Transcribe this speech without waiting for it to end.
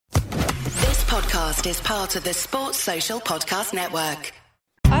podcast is part of the Sports Social Podcast Network.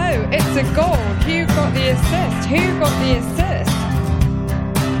 Oh, it's a goal. Who got the assist? Who got the assist?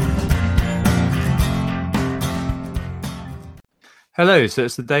 Hello, so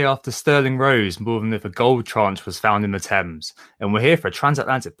it's the day after Sterling rose more than if a gold tranche was found in the Thames. And we're here for a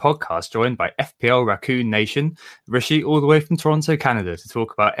transatlantic podcast joined by FPL Racoon Nation, Rishi, all the way from Toronto, Canada, to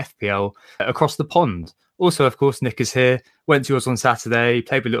talk about FPL across the pond. Also, of course, Nick is here. Went to yours on Saturday,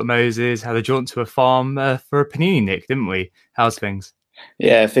 played with little Moses, had a jaunt to a farm for a panini, Nick, didn't we? How's things?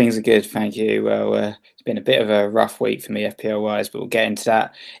 Yeah, things are good, thank you. Well, it's been a bit of a rough week for me FPL-wise, but we'll get into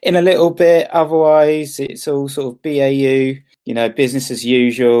that in a little bit. Otherwise, it's all sort of BAU, business as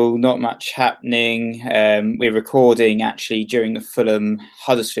usual, not much happening. We're recording actually during the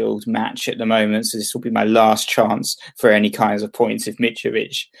Fulham-Huddersfield match at the moment, so this will be my last chance for any kinds of points if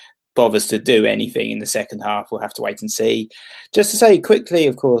Mitrovic bothers to do anything in the second half. We'll have to wait and see. Just to say quickly,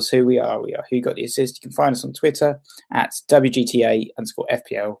 of course, who we are Who Got the Assist. You can find us on Twitter at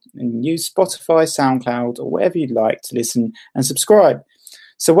WGTA_FPL and use Spotify, SoundCloud, or wherever you'd like to listen and subscribe.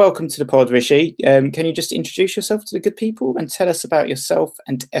 So welcome to the pod, Rishi. Can you just introduce yourself to the good people and tell us about yourself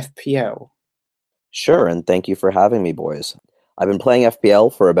and FPL? Sure, and thank you for having me, boys. I've been playing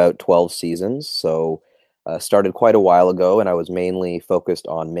FPL for about 12 seasons, so started quite a while ago, and I was mainly focused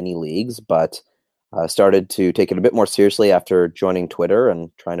on mini leagues, but started to take it a bit more seriously after joining Twitter and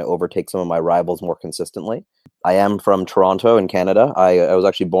trying to overtake some of my rivals more consistently. I am from Toronto in Canada. I was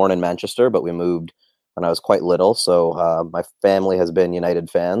actually born in Manchester, but we moved when I was quite little, so my family has been United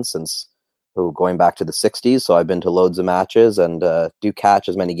fans since going back to the 60s, so I've been to loads of matches and do catch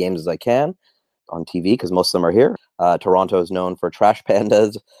as many games as I can on TV because most of them are here. Toronto is known for trash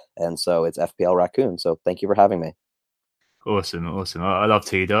pandas, and so it's FPL Racoon. So thank you for having me. Awesome. I love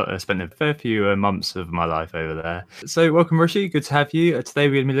T-Dot. I spent a fair few months of my life over there. So welcome, Rishi. Good to have you. Today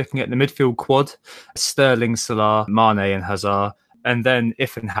we're going to be looking at the midfield quad, Sterling, Salah, Mane and Hazard. And then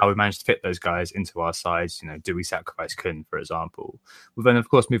if and how we manage to fit those guys into our sides, do we sacrifice Kun, for example? We'll then, of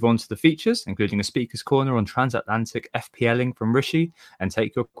course, move on to the features, including a speaker's corner on transatlantic FPLing from Rishi, and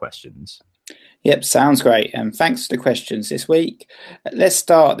take your questions. Yep, sounds great. Thanks for the questions this week. Let's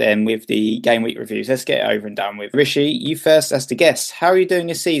start then with the game week reviews. Let's get it over and done with. Rishi, you first as the guest. How are you doing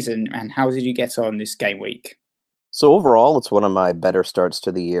this season and how did you get on this game week? So overall, it's one of my better starts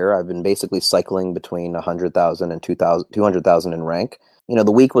to the year. I've been basically cycling between 100,000 and 200,000 in rank.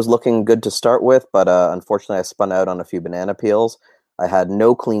 The week was looking good to start with, but unfortunately I spun out on a few banana peels. I had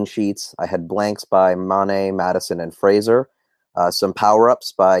no clean sheets. I had blanks by Mane, Maddison, and Fraser. Some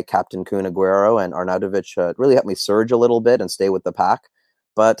power-ups by Captain Kun Aguero and Arnautovic really helped me surge a little bit and stay with the pack.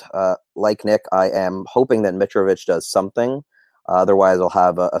 But like Nick, I am hoping that Mitrovic does something. Otherwise, I'll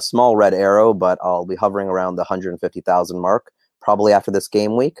have a small red arrow, but I'll be hovering around the 150,000 mark, probably after this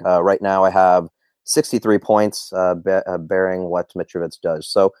game week. Right now, I have 63 points, bearing what Mitrovic does.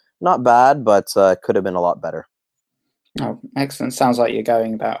 So not bad, but could have been a lot better. Oh, excellent. Sounds like you're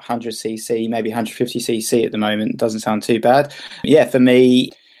going about 100cc, maybe 150cc at the moment. Doesn't sound too bad. Yeah, for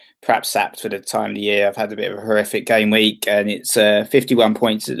me, perhaps sapped for the time of the year. I've had a bit of a horrific game week and it's 51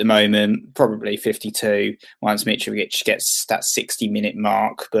 points at the moment, probably 52 once Mitrovic gets that 60-minute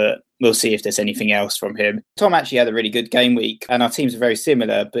mark, but we'll see if there's anything else from him. Tom actually had a really good game week and our teams are very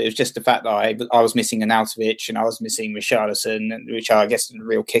similar, but it was just the fact that I was missing Arnautovic and I was missing Richarlison, which are, I guess,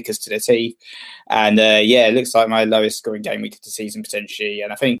 real kickers to the teeth. And it looks like my lowest scoring game week of the season potentially.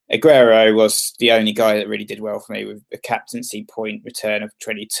 And I think Aguero was the only guy that really did well for me with a captaincy point return of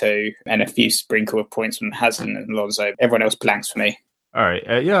 22 and a few sprinkle of points from Hazard and Alonso. Everyone else blanks for me. All right.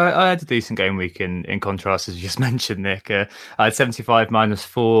 I had a decent game week in contrast, as you just mentioned, Nick. I had 75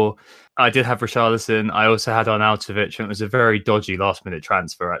 -4. I did have Richarlison. I also had Arnautovic, and it was a very dodgy last-minute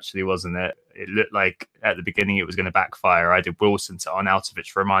transfer, actually, wasn't it? It looked like at the beginning it was going to backfire. I did Wilson to Arnautovic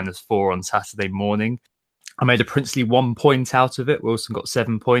for a -4 on Saturday morning. I made a princely 1 point out of it. Wilson got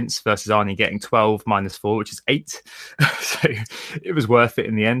 7 points versus Arnie getting 12 -4, which is 8. So it was worth it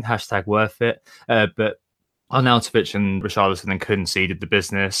in the end. #worth it. But Arnautovic and Richarlison and Kun seeded the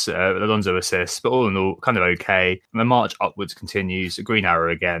business. Alonso assists, but all in all, kind of okay. And the march upwards continues, a green arrow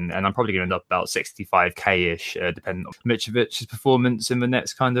again, and I'm probably going to end up about 65k-ish, depending on Mitrovic's performance in the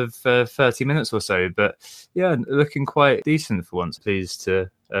next kind of 30 minutes or so. But yeah, looking quite decent for once. Pleased to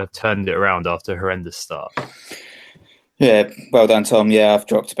have turned it around after a horrendous start. Yeah, well done, Tom. Yeah, I've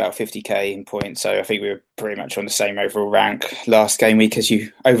dropped about 50k in points, so I think we were pretty much on the same overall rank last game week as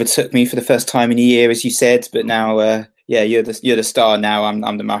you overtook me for the first time in a year, as you said. But now, you're the star now.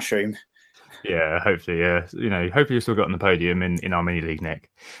 I'm the mushroom. Yeah, hopefully, yeah. Hopefully you've still got on the podium in our mini league, Nick.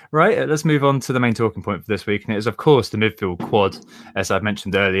 Right, let's move on to the main talking point for this week, and it is, of course, the midfield quad. As I've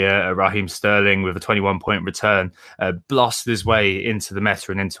mentioned earlier, Raheem Sterling with a 21-point return blasted his way into the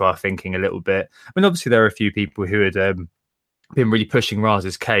meta and into our thinking a little bit. I mean, obviously there are a few people who had been really pushing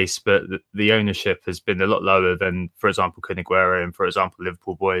Raz's case, but the ownership has been a lot lower than, for example, Kun Aguero and, for example,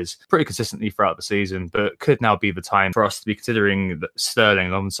 Liverpool boys pretty consistently throughout the season. But could now be the time for us to be considering Sterling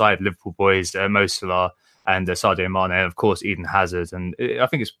alongside Liverpool boys, Mo Salah and Sadio Mane, and of course Eden Hazard. And I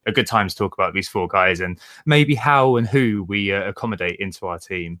think it's a good time to talk about these four guys and maybe how and who we accommodate into our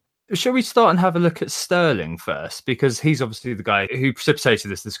team. Shall we start and have a look at Sterling first? Because he's obviously the guy who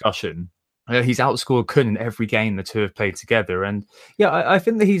precipitated this discussion. He's outscored Kun in every game the two have played together. And yeah, I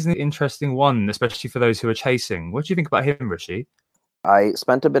think that he's an interesting one, especially for those who are chasing. What do you think about him, Rishi? I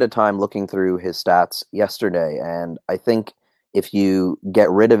spent a bit of time looking through his stats yesterday, and I think if you get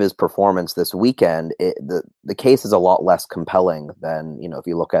rid of his performance this weekend, the case is a lot less compelling than, if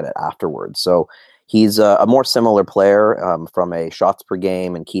you look at it afterwards. So he's a more similar player from a shots per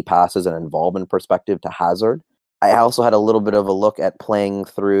game and key passes and involvement perspective to Hazard. I also had a little bit of a look at playing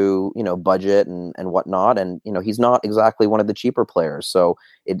through, budget and whatnot. And, he's not exactly one of the cheaper players. So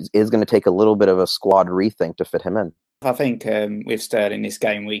it is going to take a little bit of a squad rethink to fit him in. I think with Sterling this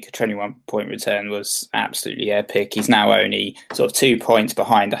game week, a 21-point return was absolutely epic. He's now only sort of 2 points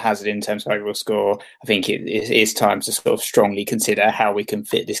behind the Hazard in terms of overall score. I think it is time to sort of strongly consider how we can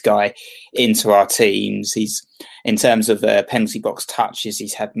fit this guy into our teams. He's, in terms of penalty box touches,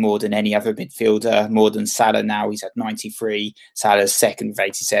 he's had more than any other midfielder, more than Salah now. He's had 93, Salah's second with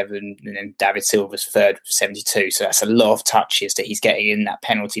 87, and then David Silva's third with 72. So that's a lot of touches that he's getting in that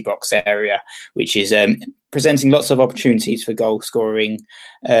penalty box area, which is presenting lots of opportunities for goal scoring,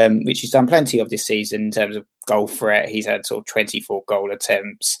 which he's done plenty of this season in terms of goal threat. He's had sort of 24 goal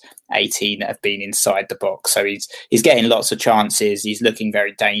attempts, 18 that have been inside the box. So he's getting lots of chances. He's looking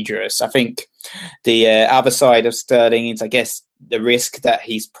very dangerous. I think the other side of Sterling is, I guess, the risk that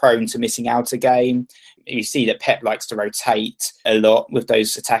he's prone to missing out a game. You see that Pep likes to rotate a lot with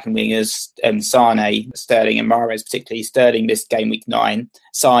those attacking wingers. Sane, Sterling and Mahrez particularly. Sterling missed game week 9,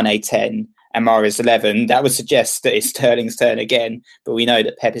 Sane 10, and Mahrez 11. That would suggest that it's Sterling's turn again, but we know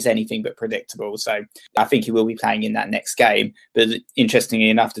that Pep is anything but predictable. So I think he will be playing in that next game. But interestingly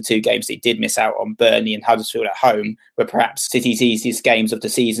enough, the 2 games he did miss out on, Burnley and Huddersfield at home, were perhaps City's easiest games of the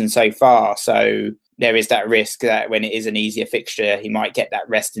season so far. So there is that risk that when it is an easier fixture, he might get that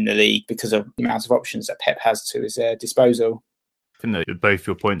rest in the league because of the amount of options that Pep has to his disposal. I think that both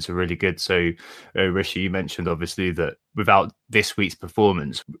your points are really good. So, Rishi, you mentioned obviously that without this week's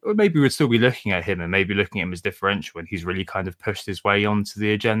performance, maybe we'd still be looking at him and maybe looking at him as differential when he's really kind of pushed his way onto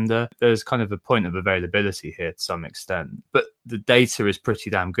the agenda. There's kind of a point of availability here to some extent, but the data is pretty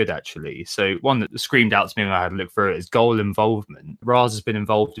damn good, actually. So one that screamed out to me when I had a look through it is goal involvement. Raz has been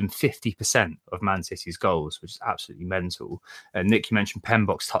involved in 50% of Man City's goals, which is absolutely mental. Nick, you mentioned pen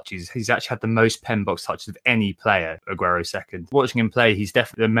box touches. He's actually had the most pen box touches of any player, Aguero second. Watching him play, he's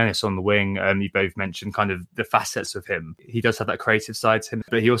definitely a menace on the wing. You both mentioned kind of the facets of him. He does have that creative side to him,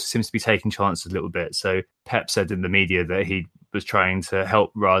 but he also seems to be taking chances a little bit. So Pep said in the media that he was trying to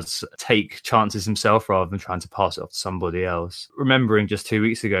help Raz take chances himself rather than trying to pass it off to somebody else. Remembering just 2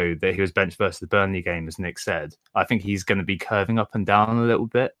 weeks ago that he was benched versus the Burnley game, as Nick said, I think he's going to be curving up and down a little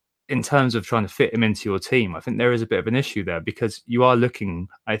bit. In terms of trying to fit him into your team, I think there is a bit of an issue there because you are looking,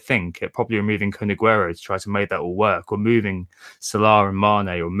 I think, at probably removing Kun Aguero to try to make that all work, or moving Salah and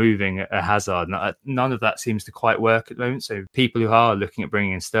Mane, or moving a Hazard. None of that seems to quite work at the moment. So people who are looking at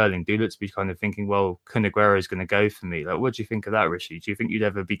bringing in Sterling do look to be kind of thinking, well, Kun Aguero is going to go for me. Like, what do you think of that, Rishi? Do you think you'd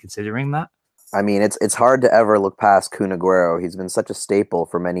ever be considering that? I mean, it's hard to ever look past Kun Aguero. He's been such a staple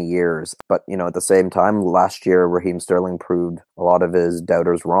for many years. But, at the same time, last year, Raheem Sterling proved a lot of his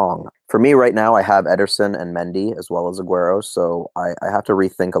doubters wrong. For me right now, I have Ederson and Mendy as well as Aguero. So I have to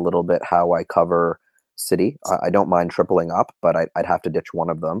rethink a little bit how I cover City. I don't mind tripling up, but I'd have to ditch one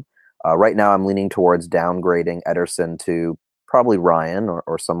of them. Right now, I'm leaning towards downgrading Ederson to probably Ryan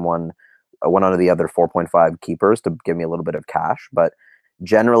or someone, one of the other 4.5 keepers to give me a little bit of cash. But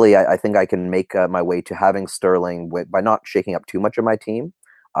generally, I think I can make my way to having Sterling by not shaking up too much of my team.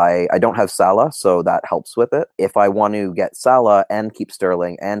 I don't have Salah, so that helps with it. If I want to get Salah and keep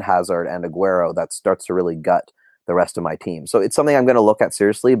Sterling and Hazard and Aguero, that starts to really gut the rest of my team. So it's something I'm going to look at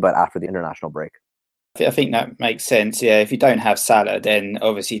seriously, but after the international break. I think that makes sense. Yeah, if you don't have Salah, then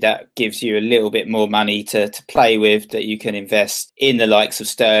obviously that gives you a little bit more money to play with that you can invest in the likes of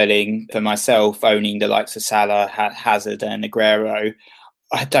Sterling. For myself, owning the likes of Salah, Hazard and Aguero,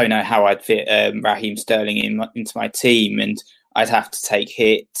 I don't know how I'd fit Raheem Sterling into my team. And I'd have to take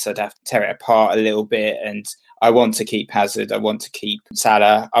hits. I'd have to tear it apart a little bit. And I want to keep Hazard. I want to keep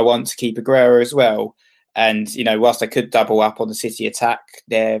Salah. I want to keep Aguero as well. And, whilst I could double up on the City attack,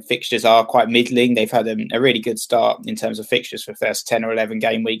 their fixtures are quite middling. They've had a really good start in terms of fixtures for the first 10 or 11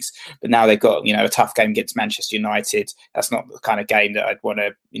 game weeks. But now they've got, a tough game against Manchester United. That's not the kind of game that I'd want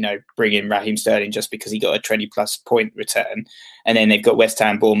to, bring in Raheem Sterling just because he got a 20-plus point return. And then they've got West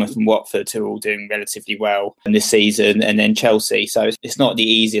Ham, Bournemouth and Watford who are all doing relatively well this season. And then Chelsea. So it's not the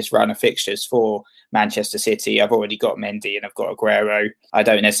easiest run of fixtures for Manchester City. I've already got Mendy and I've got Aguero. I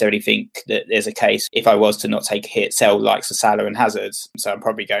don't necessarily think that there's a case, if I was to not take a hit, sell likes of Salah and Hazard. So I'm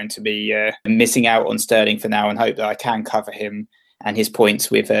probably going to be missing out on Sterling for now and hope that I can cover him and his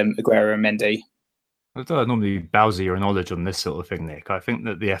points with Aguero and Mendy. I don't normally bowsy your knowledge on this sort of thing, Nick. I think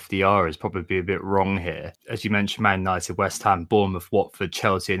that the FDR is probably a bit wrong here. As you mentioned, Man United, West Ham, Bournemouth, Watford,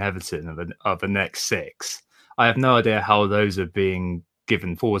 Chelsea and Everton are the next 6. I have no idea how those are being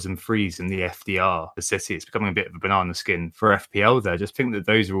given 4s and 3s in the FDR for City. It's becoming a bit of a banana skin for FPL there. Just think that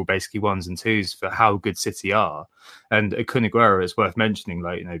those are all basically 1s and 2s for how good City are. And Kun Aguero, it's worth mentioning,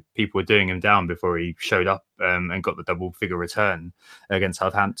 people were doing him down before he showed up and got the double figure return against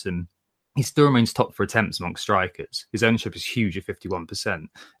Southampton. He still remains top for attempts amongst strikers. His ownership is huge at 51%.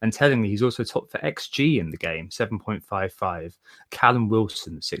 And tellingly, he's also top for XG in the game, 7.55. Callum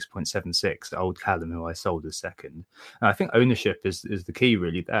Wilson, 6.76. Old Callum, who I sold as second. And I think ownership is the key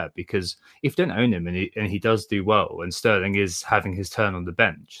really there, because if you don't own him and he does do well, and Sterling is having his turn on the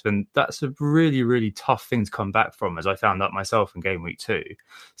bench, then that's a really, really tough thing to come back from, as I found out myself in game week 2.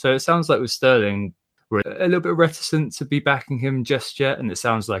 So it sounds like with Sterling, we're a little bit reticent to be backing him just yet. And it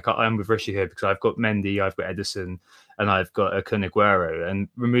sounds like I'm with Rishi here because I've got Mendy, I've got Edison, and I've got Kun Aguero. And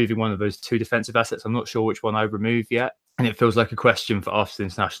removing one of those 2 defensive assets, I'm not sure which one I've removed yet. And it feels like a question for after the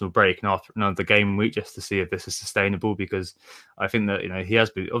international break and after another game week, just to see if this is sustainable, because I think that, he has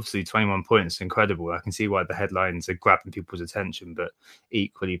been obviously 21 points, incredible. I can see why the headlines are grabbing people's attention, but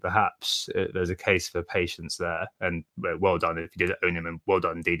equally, perhaps there's a case for patience there. And well done if you did own him, and well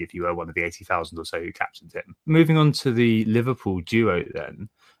done indeed if you were one of the 80,000 or so who captained him. Moving on to the Liverpool duo then.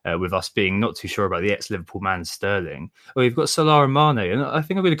 With us being not too sure about the ex-Liverpool man Sterling. Well, you've got Salah and Mane, and I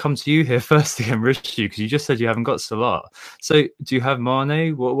think I'm going to come to you here first again, Rishi, because you just said you haven't got Salah. So do you have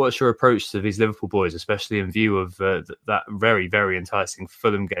Mane? What's your approach to these Liverpool boys, especially in view of that very, very enticing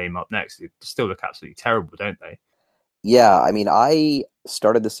Fulham game up next? They still look absolutely terrible, don't they? Yeah, I mean, I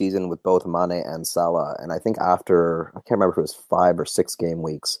started the season with both Mane and Salah, and I think after, I can't remember if it was 5 or 6 game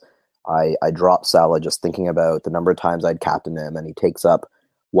weeks, I dropped Salah just thinking about the number of times I'd captain him, and he takes up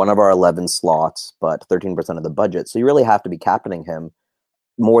one of our 11 slots, but 13% of the budget. So you really have to be captaining him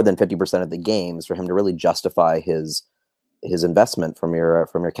more than 50% of the games for him to really justify his investment from your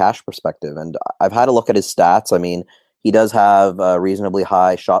cash perspective. And I've had a look at his stats. I mean, he does have reasonably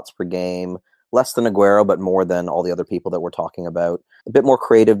high shots per game, less than Aguero, but more than all the other people that we're talking about. A bit more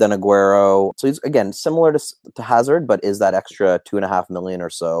creative than Aguero. So he's, again, similar to Hazard, but is that extra 2.5 million or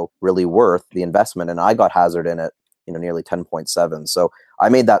so really worth the investment? And I got Hazard in it, nearly 10.7. So I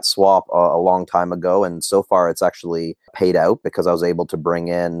made that swap a long time ago, and so far it's actually paid out because I was able to bring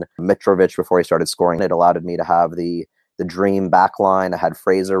in Mitrovic before he started scoring. It allowed me to have the dream backline. I had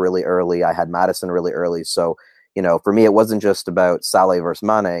Fraser really early. I had Maddison really early. So, for me, it wasn't just about Salah versus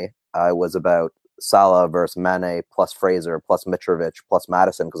Mane. It was about Salah versus Mane plus Fraser plus Mitrovic plus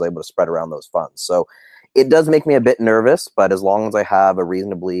Maddison, because I was able to spread around those funds. So it does make me a bit nervous, but as long as I have a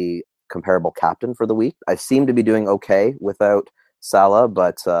reasonably comparable captain for the week, I seem to be doing okay without Salah,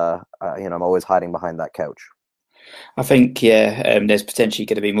 but I'm always hiding behind that couch. I think, there's potentially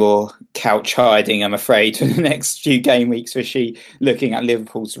going to be more couch hiding, I'm afraid, for the next few game weeks, especially looking at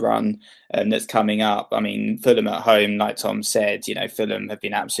Liverpool's run that's coming up. I mean, Fulham at home, like Tom said, Fulham have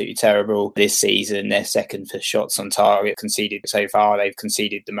been absolutely terrible this season. They're second for shots on target conceded so far. They've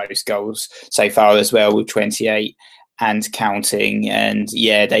conceded the most goals so far as well, with 28. And counting, and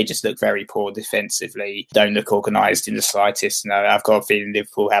they just look very poor defensively. Don't look organised in the slightest. No, I've got a feeling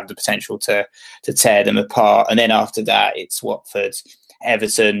Liverpool have the potential to tear them apart. And then after that, it's Watford,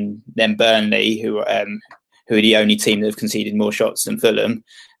 Everton, then Burnley, who are the only team that have conceded more shots than Fulham,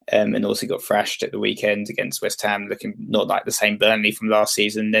 and also got thrashed at the weekend against West Ham, looking not like the same Burnley from last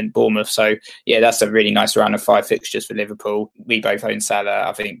season. Then Bournemouth. So that's a really nice round of 5 fixtures for Liverpool. We both own Salah.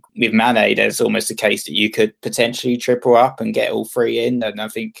 I think with Mane, there's almost a case that you could potentially triple up and get all 3 in. And I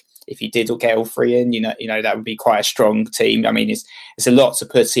think if you did get all 3 in, that would be quite a strong team. I mean, it's a lot to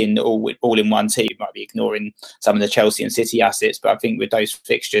put in all in one team. You might be ignoring some of the Chelsea and City assets, but I think with those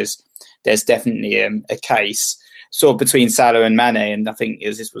fixtures, there's definitely a case. sort of between Salah and Mane, and I think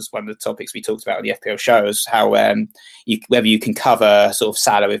this was one of the topics we talked about on the FPL shows, how whether you can cover sort of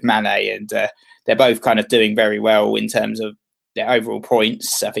Salah with Mane, and they're both kind of doing very well in terms of their overall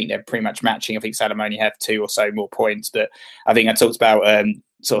points. I think they're pretty much matching. I think Salah only had 2 or so more points, but I think I talked about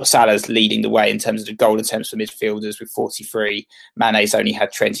sort of Salah's leading the way in terms of the goal attempts for midfielders with 43. Mane's only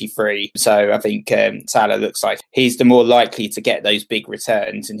had 23. So I think Salah looks like he's the more likely to get those big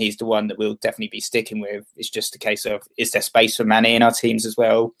returns, and he's the one that we'll definitely be sticking with. It's just a case of, is there space for Mane in our teams as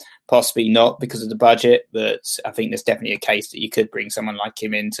well? Possibly not because of the budget, but I think there's definitely a case that you could bring someone like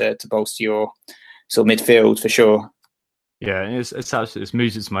him in to bolster your sort of midfield for sure. Yeah, it's absolutely, it's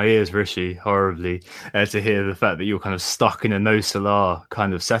music to my ears, Rishi, horribly, to hear the fact that you're kind of stuck in a no Salah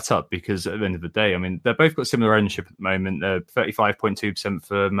kind of setup, because at the end of the day, I mean, they've both got similar ownership at the moment. 35.2%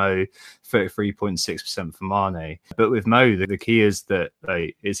 for Mo, 33.6% for Mane. But with Mo, the key is that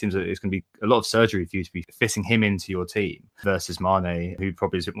it seems that it's going to be a lot of surgery for you to be fitting him into your team versus Mane, who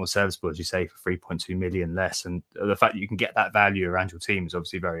probably is a bit more serviceable, as you say, for 3.2 million less. And the fact that you can get that value around your team is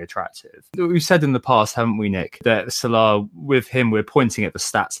obviously very attractive. We've said in the past, haven't we, Nick, that Salah, with him, we're pointing at the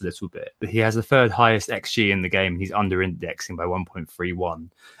stats a little bit. He has the third highest XG in the game. He's under-indexing by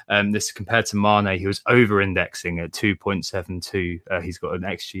 1.31. This compared to Mane, who was over-indexing at 2.72. He's got an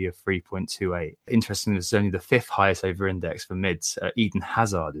XG of 3.28. Interestingly, this is only the 5th highest over-index for mids. Eden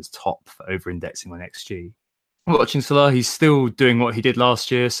Hazard is top for over-indexing on XG. Watching Salah, he's still doing what he did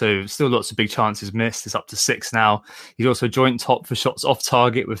last year, so still lots of big chances missed. It's up to 6 now. He's also joint top for shots off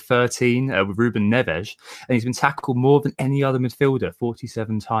target with 13 with Ruben Neves, and he's been tackled more than any other midfielder,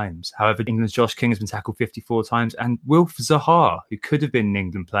 47 times. However, England's Josh King has been tackled 54 times, and Wilf Zaha, who could have been an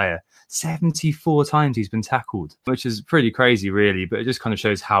England player, 74 times he's been tackled, which is pretty crazy, really, but it just kind of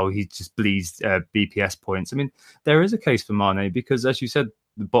shows how he just bleeds BPS points. I mean, there is a case for Mane because, as you said,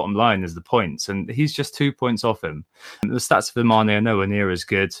 the bottom line is the points, and he's just 2 points off him. The stats for Mane are nowhere near as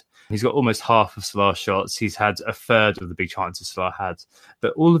good. He's got almost half of Salah's shots. He's had a third of the big chances Salah had,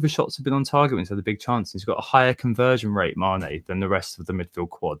 but all of his shots have been on target when he's had the big chances. He's got a higher conversion rate, Mane, than the rest of the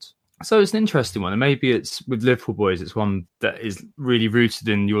midfield quad. So it's an interesting one, and maybe it's with Liverpool boys, it's one that is really rooted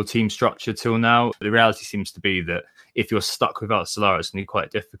in your team structure till now. The reality seems to be that if you're stuck without Salah, it's going to be quite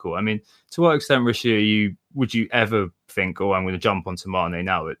difficult. I mean, to what extent, Rishi, would you ever think, oh, I'm going to jump onto Mane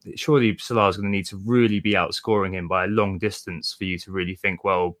now? Surely Salah's going to need to really be outscoring him by a long distance for you to really think,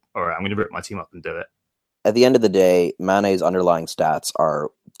 well, all right, I'm going to rip my team up and do it. At the end of the day, Mane's underlying stats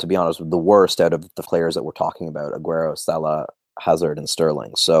are, to be honest, the worst out of the players that we're talking about: Aguero, Salah, Hazard, and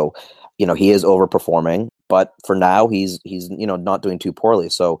Sterling. So, he is overperforming, but for now, he's not doing too poorly.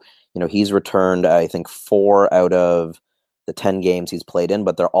 So, he's returned, I think, 4 out of the 10 games he's played in,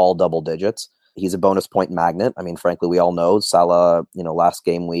 but they're all double digits. He's a bonus point magnet. I mean, frankly, we all know Salah, last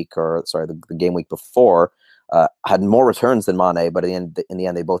game week, the game week before, had more returns than Mane, but in the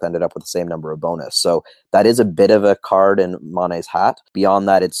end, they both ended up with the same number of bonus. So that is a bit of a card in Mane's hat. Beyond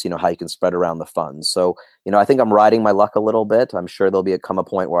that, it's, how you can spread around the funds. So, I think I'm riding my luck a little bit. I'm sure there'll come a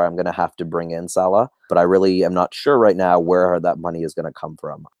point where I'm going to have to bring in Salah, but I really am not sure right now where that money is going to come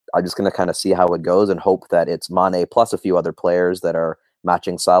from. I'm just going to kind of see how it goes and hope that it's Mane plus a few other players that are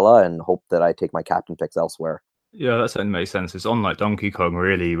matching Salah, and hope that I take my captain picks elsewhere. Yeah, that certainly makes sense. It's on like Donkey Kong,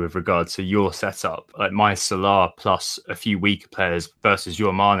 really, with regards to your setup. Like my Salah plus a few weaker players versus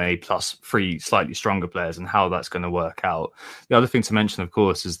your Mane plus 3 slightly stronger players, and how that's going to work out. The other thing to mention, of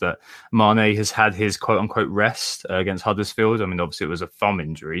course, is that Mane has had his quote-unquote rest against Huddersfield. I mean, obviously it was a thumb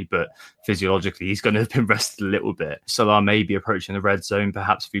injury, but physiologically he's going to have been rested a little bit. Salah may be approaching the red zone,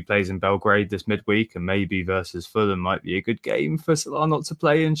 perhaps if he plays in Belgrade this midweek, and maybe versus Fulham might be a good game for Salah not to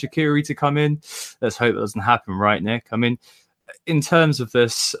play and Shaqiri to come in. Let's hope that doesn't happen, right, Nick? I mean, in terms of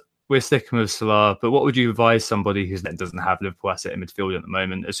this, we're sticking with Salah, but what would you advise somebody who doesn't have Liverpool asset in midfield at the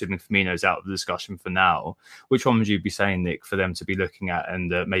moment, assuming Firmino's out of the discussion for now? Which one would you be saying, Nick, for them to be looking at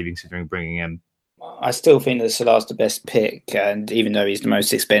and maybe considering bringing in? I still think that Salah's the best pick, and even though he's the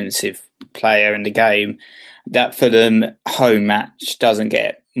most expensive player in the game, that Fulham home match doesn't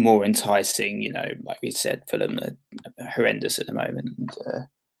get more enticing. Like we said, Fulham are horrendous at the moment. And,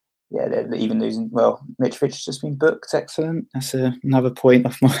 they're even losing. Well, Mitrovic has just been booked. Excellent. That's another point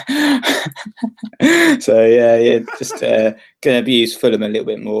off my. So just going to abuse Fulham a little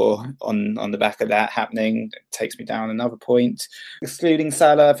bit more on the back of that happening. It takes me down another point. Excluding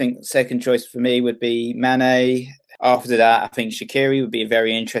Salah, I think second choice for me would be Mane. After that, I think Shaqiri would be a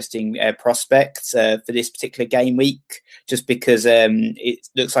very interesting prospect for this particular game week, just because it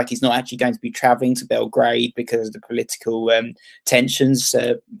looks like he's not actually going to be travelling to Belgrade because of the political tensions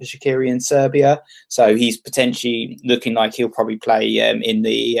for Shaqiri in Serbia. So he's potentially looking like he'll probably play in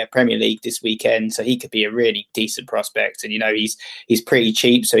the Premier League this weekend. So he could be a really decent prospect. And, he's pretty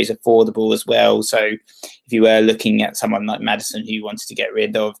cheap, so he's affordable as well. So if you were looking at someone like Maddison who you wanted to get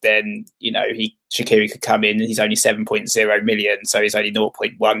rid of, then, Shaqiri could come in and he's only 7.0 million, so he's only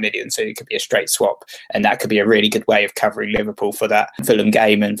 0.1 million, so it could be a straight swap, and that could be a really good way of covering Liverpool for that Fulham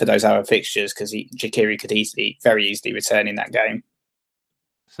game and for those other fixtures, because Shaqiri could very easily return in that game.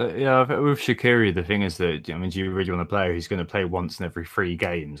 So, with Shaqiri, the thing is that, do you really want a player who's going to play once in every 3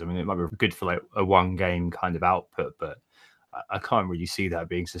 games? I mean, it might be good for like a 1-game kind of output, but I can't really see that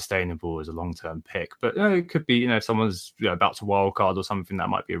being sustainable as a long-term pick. But it could be, if someone's about to wildcard or something, that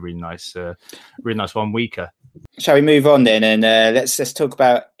might be a really nice 1 weeker. Shall we move on then, and let's talk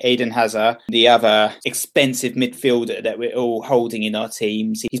about Eden Hazard, the other expensive midfielder that we're all holding in our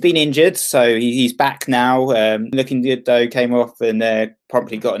teams. He's been injured, so he's back now. Looking good though, came off and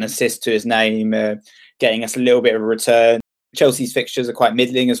promptly got an assist to his name, getting us a little bit of a return. Chelsea's fixtures are quite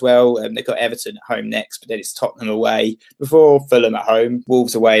middling as well. They've got Everton at home next, but then it's Tottenham away before Fulham at home,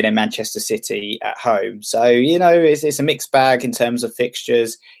 Wolves away, then Manchester City at home. So, it's a mixed bag in terms of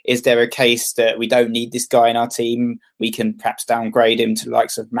fixtures. Is there a case that we don't need this guy in our team? We can perhaps downgrade him to the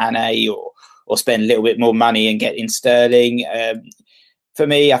likes of Mane or spend a little bit more money and get in Sterling. For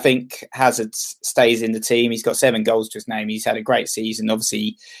me, I think Hazard stays in the team. He's got 7 goals to his name. He's had a great season.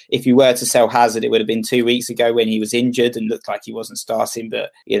 Obviously, if you were to sell Hazard, it would have been 2 weeks ago when he was injured and looked like he wasn't starting.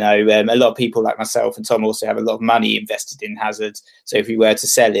 But, a lot of people like myself and Tom also have a lot of money invested in Hazard. So if we were to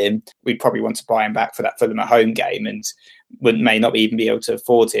sell him, we'd probably want to buy him back for that Fulham at home game, and may not even be able to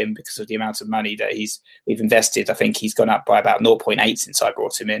afford him because of the amount of money that we've invested. I think he's gone up by about 0.8 since I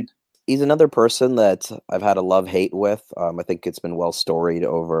brought him in. He's another person that I've had a love-hate with. I think it's been well storied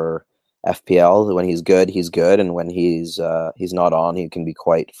over FPL. When he's good, and when he's not on, he can be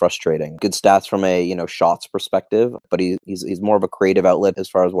quite frustrating. Good stats from a shots perspective, but he's more of a creative outlet as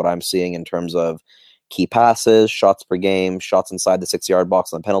far as what I'm seeing in terms of key passes, shots per game, shots inside the 6-yard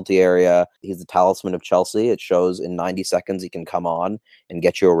box in the penalty area. He's the talisman of Chelsea. It shows in 90 seconds he can come on and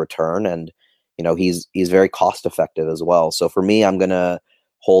get you a return, and he's very cost effective as well. So for me, I'm gonna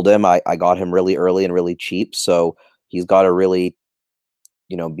hold him. I got him really early and really cheap, so he's got to really,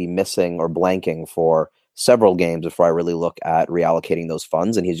 be missing or blanking for several games before I really look at reallocating those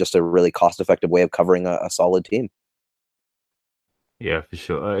funds. And he's just a really cost-effective way of covering a solid team. Yeah, for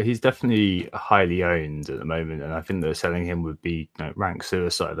sure. He's definitely highly owned at the moment, and I think that selling him would be rank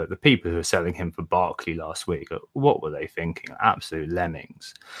suicide. Like the people who were selling him for Barkley last week, what were they thinking? Absolute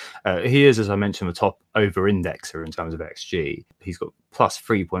lemmings. He is, as I mentioned, the top over-indexer in terms of XG. He's got plus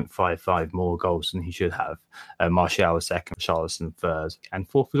 3.55 more goals than he should have. Martial was second, Richarlison third, and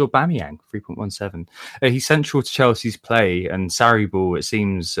fourth was Aubameyang, 3.17. He's central to Chelsea's play, and Sarri ball, it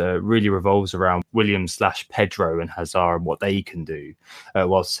seems, really revolves around Williams/Pedro and Hazard and what they can do,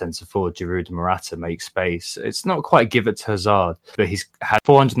 whilst centre forward Giroud and Morata make space. It's not quite give it to Hazard, but he's had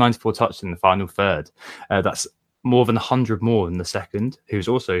 494 touches in the final third. That's more than 100 more than the second, who's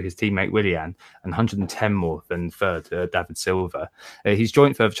also his teammate Willian, and 110 more than third, David Silva. He's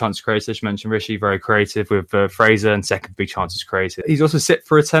joint third chances created, as you mentioned, Rishi, very creative with Fraser, and second big chances created. He's also sit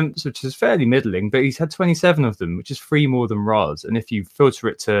for attempts, which is fairly middling, but he's had 27 of them, which is 3 more than Raz. And if you filter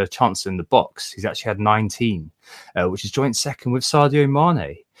it to chances in the box, he's actually had 19, which is joint second with Sadio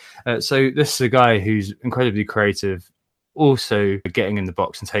Mane. So this is a guy who's incredibly creative, also getting in the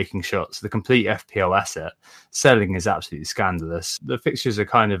box and taking shots. The complete FPL asset. Selling is absolutely scandalous. The fixtures are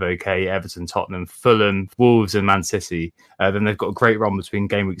kind of okay. Everton, Tottenham, Fulham, Wolves and Man City. Then they've got a great run between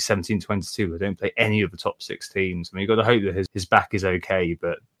game week 17-22. They don't play any of the top 6 teams. I mean, you've got to hope that his back is okay,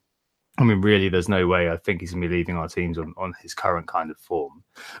 but I mean, really, there's no way I think he's going to be leaving our teams on his current kind of form.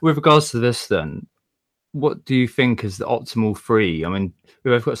 With regards to this then, what do you think is the optimal 3? I mean,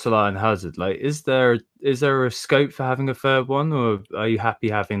 we've got Salah and Hazard. Like, is there a scope for having a third one, or are you happy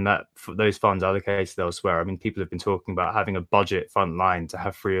having those funds allocated elsewhere? I mean, people have been talking about having a budget front line to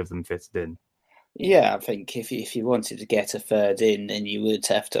have 3 of them fitted in. Yeah, I think if you wanted to get a third in, then you would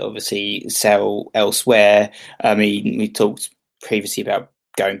have to obviously sell elsewhere. I mean, we talked previously about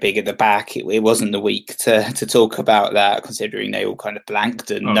going big at the back. It wasn't the week to talk about that, considering they all kind of blanked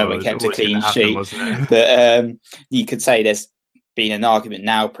and no one kept a clean sheet. But you could say there's been an argument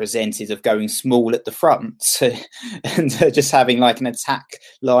now presented of going small at the front and just having like an attack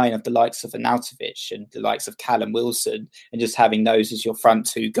line of the likes of Arnautovic and the likes of Callum Wilson, and just having those as your front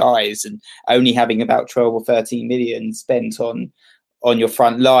two guys, and only having about 12 or 13 million spent on your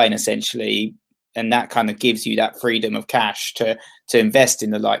front line essentially. And that kind of gives you that freedom of cash to invest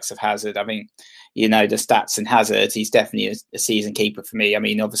in the likes of Hazard. I mean, the stats in Hazard, he's definitely a season keeper for me. I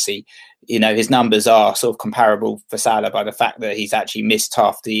mean, obviously, his numbers are sort of comparable for Salah by the fact that he's actually missed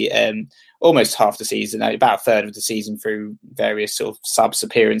almost half the season, about a third of the season, through various sort of subs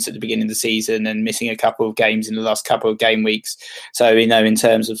appearance at the beginning of the season and missing a couple of games in the last couple of game weeks. So, in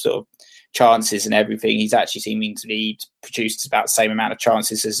terms of sort of chances and everything, he's actually seeming to be produced about the same amount of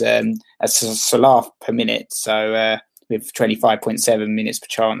chances as Salah per minute. So, with 25.7 minutes per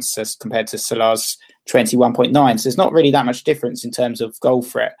chance as compared to Salah's 21.9. So there's not really that much difference in terms of goal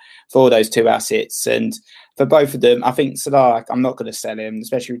threat for those two assets. And for both of them, I think Salah, I'm not going to sell him,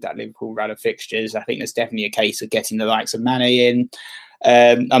 especially with that Liverpool run of fixtures. I think there's definitely a case of getting the likes of Mane in.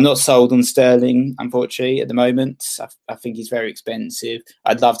 I'm not sold on Sterling, unfortunately, at the moment. I think he's very expensive.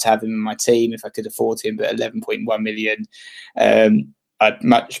 I'd love to have him in my team if I could afford him, but 11.1 million. I'd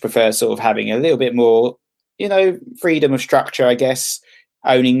much prefer sort of having a little bit more freedom of structure, I guess.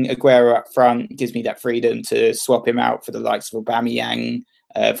 Owning Aguero up front gives me that freedom to swap him out for the likes of Aubameyang,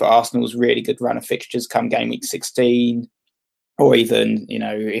 for Arsenal's really good run of fixtures come game week 16. Or even,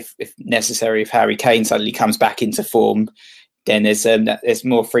 if necessary, if Harry Kane suddenly comes back into form, then there's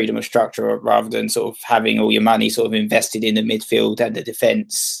more freedom of structure rather than sort of having all your money sort of invested in the midfield and the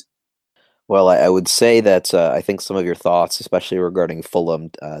defence. Well, I would say that I think some of your thoughts, especially regarding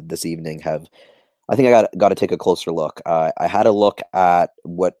Fulham this evening, I think I got to take a closer look. I had a look at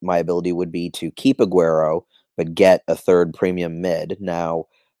what my ability would be to keep Aguero, but get a third premium mid. Now,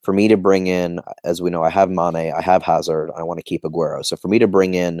 for me to bring in, as we know, I have Mane, I have Hazard, I want to keep Aguero. So for me to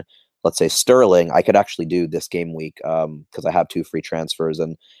bring in, let's say, Sterling, I could actually do this game week because I have 2 free transfers,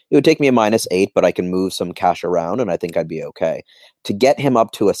 and it would take me a -8, but I can move some cash around, and I think I'd be okay. To get him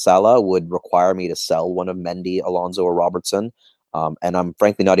up to a Salah would require me to sell one of Mendy, Alonso, or Robertson. And I'm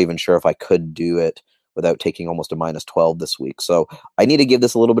frankly not even sure if I could do it without taking almost a -12 this week. So I need to give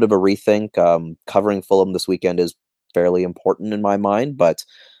this a little bit of a rethink. Covering Fulham this weekend is fairly important in my mind, but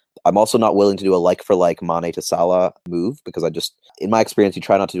I'm also not willing to do a like-for-like Mane to Salah move, because in my experience, you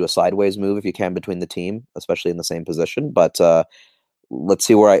try not to do a sideways move if you can between the team, especially in the same position. But let's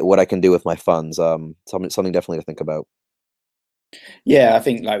see what I can do with my funds. Something definitely to think about. Yeah, I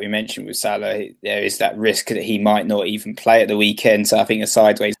think like we mentioned with Salah, there is that risk that he might not even play at the weekend. So I think a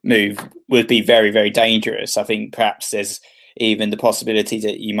sideways move would be very, very dangerous. I think perhaps there's even the possibility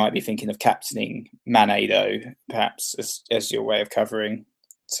that you might be thinking of captaining Mane, though, perhaps as your way of covering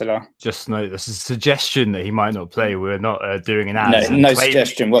Salah. Just note, this is a suggestion that he might not play. We're not doing an ad. No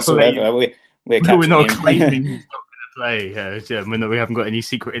suggestion whatsoever. We're not claiming he's not play. We haven't got any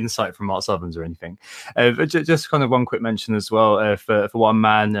secret insight from Mark Southerns or anything. But just kind of one quick mention as well for one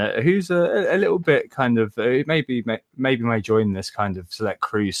man who's a little bit kind of maybe may join this kind of select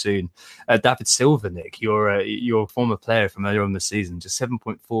crew soon. David Silva, Nick, your former player from earlier on the season, just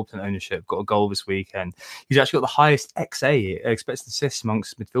 7.4% ownership, got a goal this weekend. He's actually got the highest XA, expected assists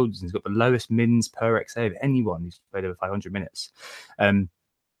amongst midfielders. He's got the lowest mins per XA of anyone who's played over 500 minutes.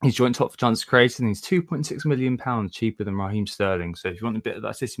 He's joint top for chances created, and he's £2.6 million cheaper than Raheem Sterling. So if you want a bit of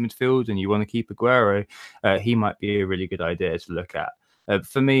that city midfield and you want to keep Aguero, he might be a really good idea to look at.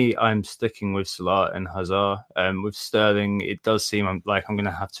 For me, I'm sticking with Salah and Hazard. With Sterling, it does seem like I'm going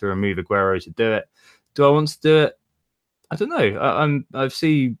to have to remove Aguero to do it. Do I want to do it? I don't know.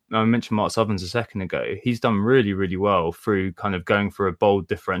 I mentioned Mark Southerns a second ago. He's done really, really well through kind of going for a bold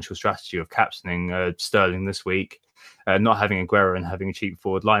differential strategy of captaining Sterling this week. Not having Aguero and having a cheap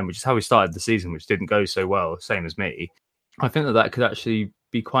forward line, which is how we started the season, which didn't go so well, same as me. I think that could actually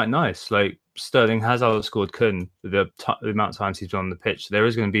be quite nice. Like, Sterling has outscored Kun the amount of times he's been on the pitch. There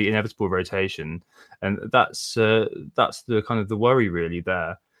is going to be inevitable rotation, and that's the kind of the worry really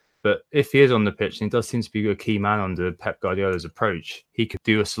there. But if he is on the pitch, and he does seem to be a key man under Pep Guardiola's approach, he could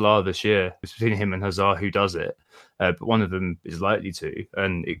do a Salah this year. It's between him and Hazard who does it, but one of them is likely to,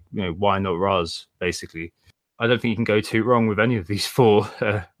 and why not Raz, basically. I don't think you can go too wrong with any of these four,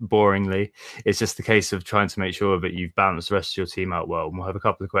 boringly. It's just the case of trying to make sure that you've balanced the rest of your team out well. And we'll have a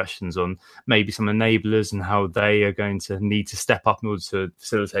couple of questions on maybe some enablers and how they are going to need to step up in order to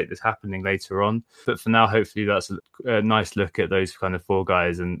facilitate this happening later on. But for now, hopefully that's a nice look at those kind of four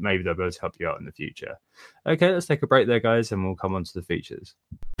guys, and maybe they'll be able to help you out in the future. Okay, let's take a break there, guys, and we'll come on to the features.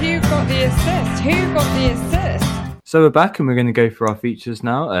 Who got the assist? So we're back and we're going to go through our features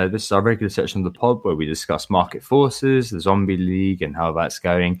now. This is our regular section of the pod where we discuss market forces, the Zombie League and how that's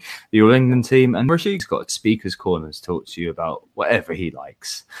going, the All England team, and Rashid's got speakers corners to talk to you about whatever he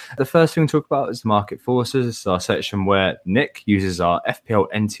likes. The first thing to talk about is the market forces. This is our section where Nick uses our FPL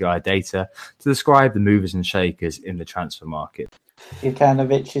NTI data to describe the movers and shakers in the transfer market.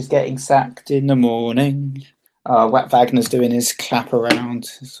 Jukanovic is getting sacked in the morning. Wat Wagner's doing his clap around.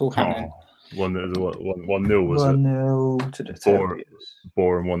 It's all happening. 1-0 was 1-0 to the Terriers.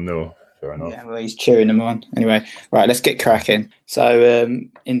 Boring 1-0. Fair enough. Yeah, well, he's cheering them on. Anyway, right, let's get cracking. So,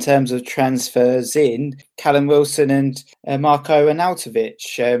 in terms of transfers in, Callum Wilson and Marko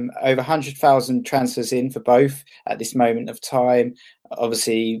Arnautovic, over 100,000 transfers in for both at this moment of time.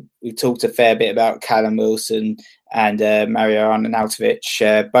 Obviously, we've talked a fair bit about Callum Wilson and Mario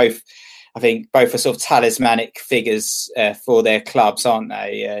Arnautovic. I think both are sort of talismanic figures for their clubs, aren't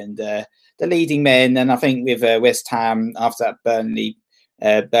they? And the leading men, and I think with West Ham after that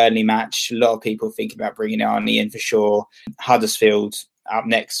Burnley match, a lot of people thinking about bringing Arnie in for sure. Huddersfield up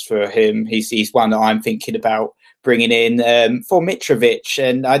next for him. He's one that I'm thinking about bringing in for Mitrovic,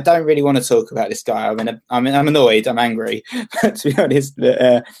 and I don't really want to talk about this guy. I'm annoyed. I'm angry, to be honest.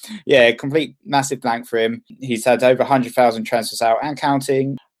 But, complete massive blank for him. He's had over 100,000 transfers out and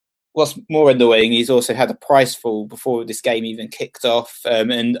counting. What's more annoying, he's also had a price fall before this game even kicked off.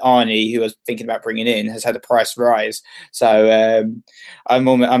 And Arnie, who I was thinking about bringing in, has had a price rise. So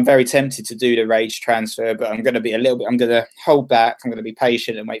I'm very tempted to do the Rage transfer, but I'm going to hold back. I'm going to be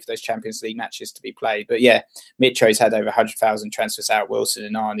patient and wait for those Champions League matches to be played. But yeah, Mitro's had over 100,000 transfers out. Wilson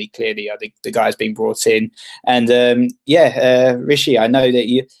and Arnie clearly are the guys being brought in. And Rishi, I know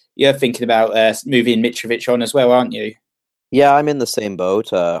that you're thinking about moving Mitrovic on as well, aren't you? Yeah, I'm in the same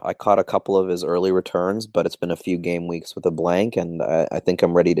boat. I caught a couple of his early returns, but it's been a few game weeks with a blank, and I think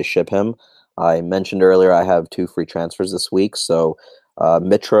I'm ready to ship him. I mentioned earlier I have 2 free transfers this week, so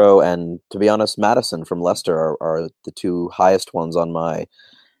Mitro and, to be honest, Madison from Leicester are the 2 highest ones on my,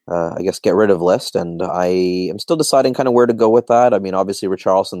 get rid of list, and I am still deciding kind of where to go with that. I mean, obviously,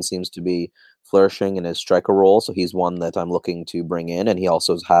 Richarlison seems to be flourishing in his striker role, so he's one that I'm looking to bring in, and he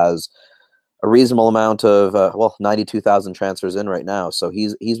also has a reasonable amount of 92,000 transfers in right now, so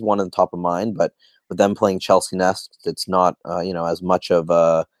he's one on the top of mind. But with them playing Chelsea next, it's not as much of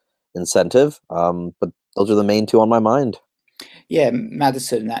a incentive. But those are the main 2 on my mind. Yeah,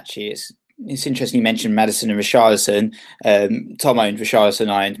 Maddison actually it's interesting you mentioned Maddison and Richarlison. Tom owned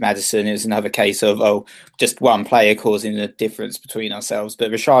Richarlison, I owned Maddison. It was another case of, just one player causing the difference between ourselves.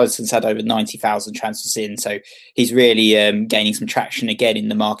 But Richarlison's had over 90,000 transfers in, so he's really gaining some traction again in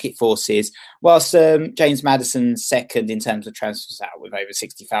the market forces. Whilst James Maddison's second in terms of transfers out, with over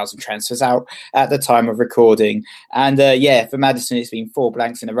 60,000 transfers out at the time of recording. And for Maddison, it's been 4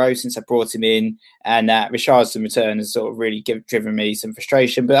 blanks in a row since I brought him in. And that Richarlison return has sort of really driven me some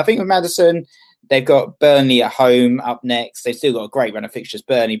frustration. But I think with Maddison, they've got Burnley at home up next. They've still got a great run of fixtures: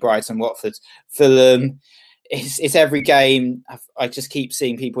 Burnley, Brighton, Watford, Fulham. It's every game. I just keep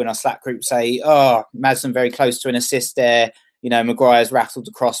seeing people in our Slack group say, Maddison very close to an assist there. Maguire's rattled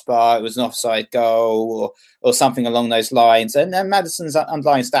the crossbar. It was an offside goal or something along those lines. And then Maddison's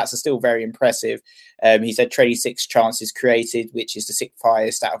underlying stats are still very impressive. He's had 26 chances created, which is the 6th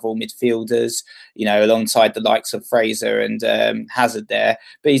highest out of all midfielders, alongside the likes of Fraser and Hazard there.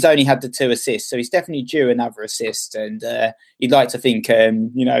 But he's only had the 2 assists, so he's definitely due another assist. And you'd like to think,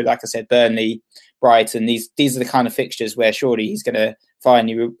 like I said, Burnley, Brighton, these are the kind of fixtures where surely he's going to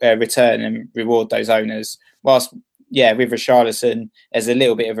finally return and reward those owners. Whilst with Richarlison, there's a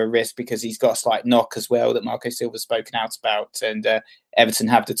little bit of a risk because he's got a slight knock as well that Marco Silva's spoken out about. And Everton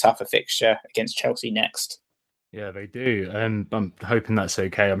have the tougher fixture against Chelsea next. Yeah, they do. I'm hoping that's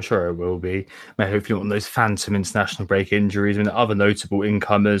okay. I'm sure it will be. Hopefully not those phantom international break injuries. And other notable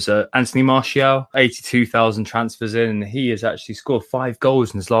incomers, Anthony Martial, 82,000 transfers in. And he has actually scored 5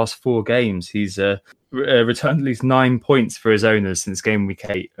 goals in his last 4 games. He's returned at least 9 points for his owners since game week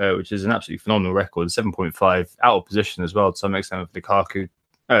 8, which is an absolutely phenomenal record. 7.5 out of position as well, to some extent, with Lukaku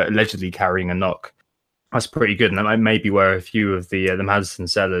allegedly carrying a knock. That's pretty good. And that may be where a few of the Maddison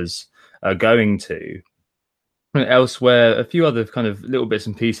sellers are going to. Elsewhere, a few other kind of little bits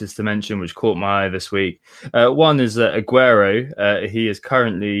and pieces to mention which caught my eye this week. One is Aguero. He is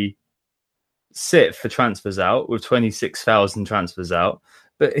currently 6th for transfers out with 26,000 transfers out.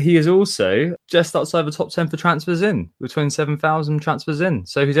 But he is also just outside the top 10 for transfers in with 27,000 transfers in.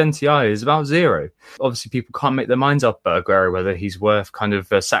 So his NTI is about 0. Obviously, people can't make their minds up about Aguero, whether he's worth kind of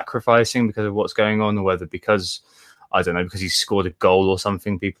sacrificing because of what's going on or whether because I don't know, because he scored a goal or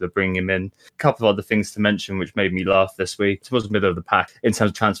something, people are bringing him in. A couple of other things to mention which made me laugh this week. It was middle of the pack in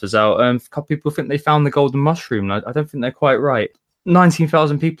terms of transfers out. A couple of people think they found the golden mushroom. I don't think they're quite right.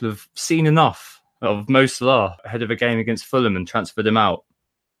 19,000 people have seen enough of Mo Salah ahead of a game against Fulham and transferred him out.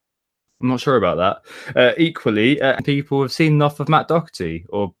 I'm not sure about that. Equally, people have seen enough of Matt Doherty,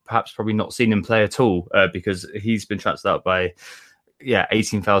 or perhaps probably not seen him play at all, because he's been transferred out by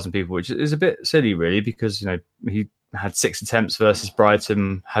 18,000 people, which is a bit silly, really, because he had 6 attempts versus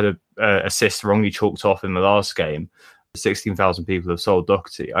Brighton, had a assist wrongly chalked off in the last game. 16,000 people have sold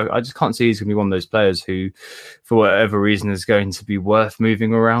Doherty. I just can't see he's going to be one of those players who, for whatever reason, is going to be worth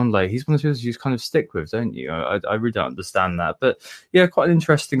moving around. Like, he's one of those you just kind of stick with, don't you? I really don't understand that. But yeah, quite an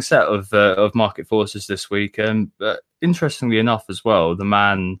interesting set of market forces this week. But interestingly enough, as well, the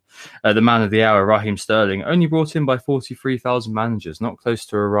man of the hour, Raheem Sterling, only brought in by 43,000 managers, not close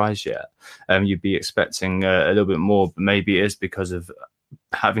to a rise yet. You'd be expecting a little bit more, but maybe it is because of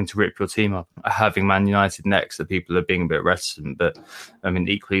having to rip your team up, having Man United next, that people are being a bit reticent. But I mean,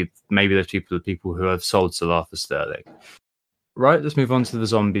 equally, maybe those people are people who have sold Salah for Sterling. Right, let's move on to the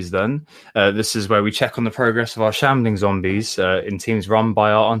zombies then. This is where we check on the progress of our shambling zombies in teams run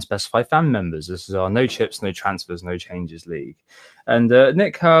by our unspecified fan members. This is our no chips, no transfers, no changes league. And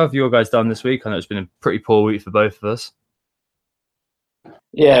Nick, how have your guys done this week? I know it's been a pretty poor week for both of us.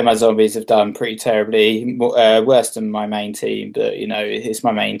 Yeah, my zombies have done pretty terribly, worse than my main team. But it's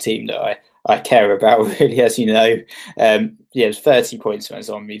my main team that I care about, really, as you know. It's 30 points for my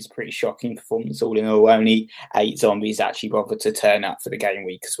zombies. Pretty shocking performance all in all. Only 8 zombies actually bothered to turn up for the game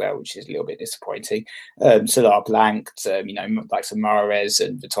week as well, which is a little bit disappointing. Salah blanked, like some Mahrez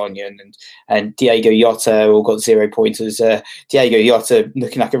and Vertonghen and Diego Jota all got 0 pointers. Diego Jota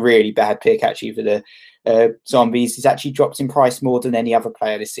looking like a really bad pick actually for the zombies. He's actually dropped in price more than any other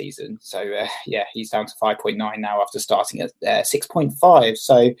player this season. So he's down to 5.9 now after starting at 6.5.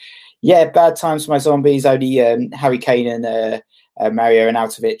 So bad times for my zombies. Only Harry Kane and Mario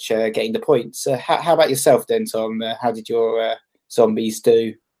Arnautovic getting the points. How about yourself then, Tom? How did your zombies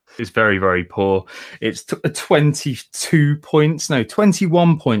do? It's very, very poor. It's 21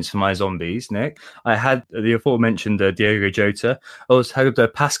 points for my zombies, Nick. I had the aforementioned Diego Jota. I also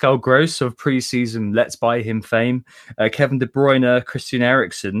had Pascal Gross of pre-season Let's Buy Him fame, Kevin De Bruyne, Christian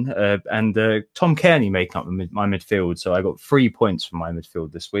Eriksen, and Tom Kearney making up my midfield. So I got 3 points from my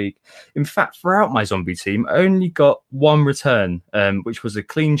midfield this week. In fact, throughout my zombie team, I only got 1 return, which was a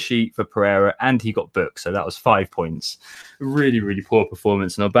clean sheet for Pereira, and he got booked. So that was 5 points. Really, really poor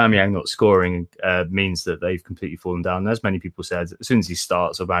performance. And Aubameyang not scoring means that they've completely fallen down. As many people said, as soon as he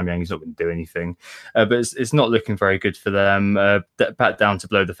starts, Aubameyang is not going to do anything. But it's not looking very good for them. Back down to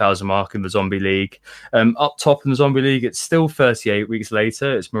below the 1,000 mark in the Zombie League. Up top in the Zombie League, it's still 38 weeks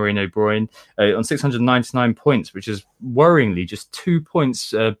later. It's Marino Bruyne on 699 points, which is worryingly just 2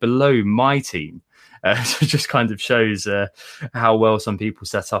 points below my team. So it just kind of shows how well some people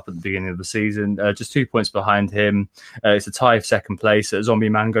set up at the beginning of the season. Just 2 points behind him. It's a tie for second place. Zombie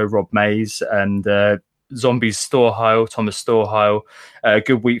Mango, Rob Mays, and Zombies Storheil, Thomas Storheil.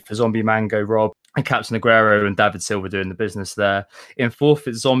 Good week for Zombie Mango, Rob. And Captain Aguero and David Silva doing the business there. In fourth,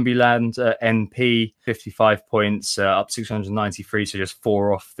 it's Zombieland NP, 55 points, up 693, so just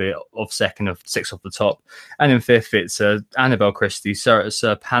 4 off second, of 6 off the top. And in fifth, it's Annabelle Christie, Sir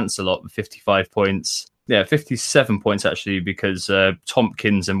Pancelot with 55 points. Yeah, 57 points actually, because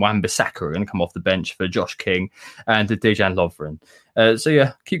Tompkins and Wan-Bissaka are going to come off the bench for Josh King and Dejan Lovren. So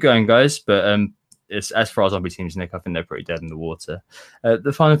yeah, keep going, guys. But as far as zombie teams, Nick, I think they're pretty dead in the water.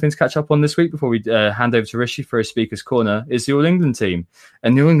 The final thing to catch up on this week before we hand over to Rishi for his Speaker's Corner is the All England team.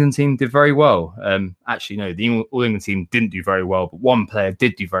 And the All England team did very well. Actually, no, the All England team didn't do very well, but one player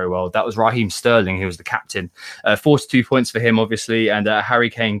did do very well. That was Raheem Sterling, who was the captain. 42 points for him, obviously, and a Harry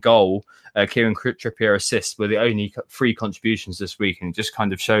Kane goal. Kieran Trippier assists were the only 3 contributions this week, and it just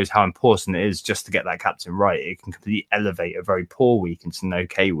kind of shows how important it is just to get that captain right. It can completely elevate a very poor week into an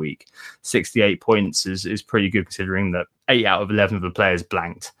okay week. 68 points is pretty good, considering that 8 out of 11 of the players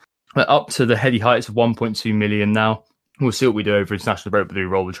blanked. Up to the heady heights of 1.2 million now. We'll see what we do over international break, whether we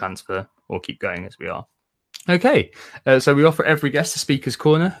roll the transfer or keep going as we are. Okay, so we offer every guest a Speaker's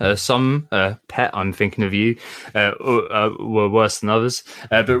Corner. Some, Pet, I'm thinking of you, were worse than others.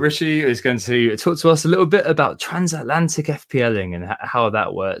 But Rishi is going to talk to us a little bit about transatlantic FPLing and how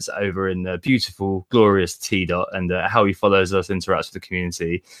that works over in the beautiful, glorious T-Dot, and how he follows us, interacts with the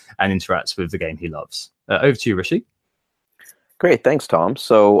community, and interacts with the game he loves. Over to you, Rishi. Great, thanks, Tom.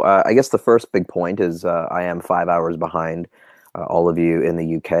 So I guess the first big point is I am 5 hours behind all of you in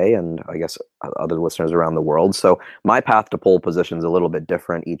the UK and I guess other listeners around the world. So my path to pole position is a little bit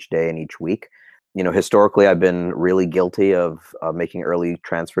different each day and each week. Historically, I've been really guilty of making early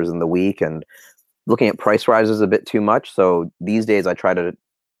transfers in the week and looking at price rises a bit too much. So these days I try to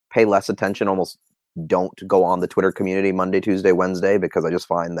pay less attention, almost don't go on the Twitter community Monday, Tuesday, Wednesday, because I just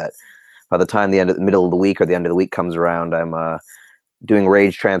find that by the time the middle of the week or the end of the week comes around, I'm doing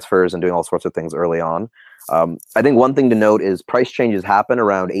rage transfers and doing all sorts of things early on. I think one thing to note is price changes happen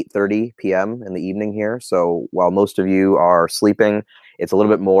around 8:30 p.m. in the evening here. So while most of you are sleeping, it's a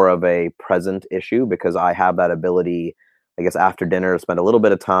little bit more of a present issue because I have that ability, I guess, after dinner, to spend a little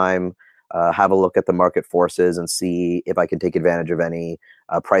bit of time, have a look at the market forces and see if I can take advantage of any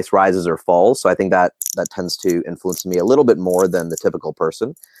price rises or falls. So I think that tends to influence me a little bit more than the typical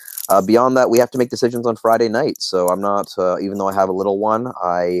person. Beyond that, we have to make decisions on Friday night. So I'm not, even though I have a little one,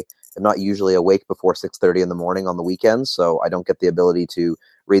 I am not usually awake before 6:30 in the morning on the weekends. So I don't get the ability to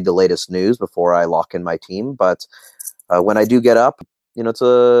read the latest news before I lock in my team. But when I do get up,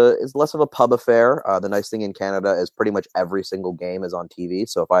 it's less of a pub affair. The nice thing in Canada is pretty much every single game is on TV.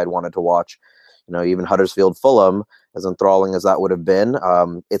 So if I had wanted to watch, even Huddersfield Fulham, as enthralling as that would have been,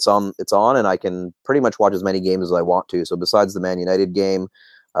 it's on, and I can pretty much watch as many games as I want to. So besides the Man United game,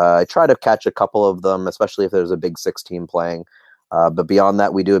 I try to catch a couple of them, especially if there's a Big Six team playing. But beyond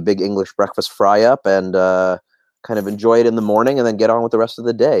that, we do a big English breakfast fry up and kind of enjoy it in the morning and then get on with the rest of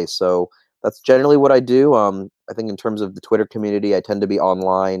the day. So that's generally what I do. I think in terms of the Twitter community, I tend to be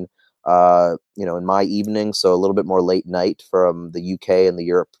online, in my evening, so a little bit more late night from the UK and the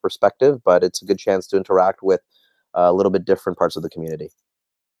Europe perspective, but it's a good chance to interact with a little bit different parts of the community.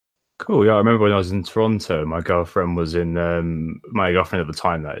 Cool. Yeah, I remember when I was in Toronto, my girlfriend was in my girlfriend at the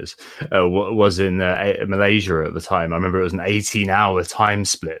time, that is, was in Malaysia at the time. I remember it was an 18-hour time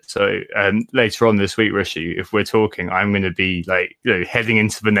split. So later on this week, Rishi, if we're talking, I'm going to be heading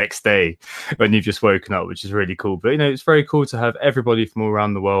into the next day when you've just woken up, which is really cool. But it's very cool to have everybody from all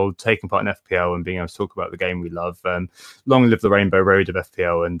around the world taking part in FPL and being able to talk about the game we love. Long live the Rainbow Road of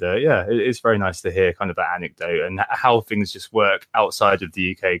FPL, and it's very nice to hear kind of that anecdote and how things just work outside of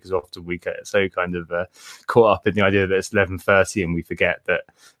the UK, because often we get so kind of caught up in the idea that it's 11:30 and we forget that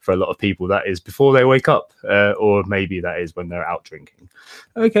for a lot of people that is before they wake up, or maybe that is when they're out drinking.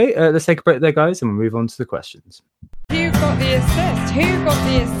 Okay, let's take a break there, guys, and we'll move on to the questions. Who got the assist? Who got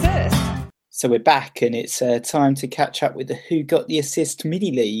the assist? So we're back, and it's time to catch up with the Who Got the Assist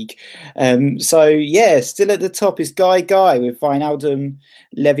mini league. Still at the top is Guy with Wijnaldum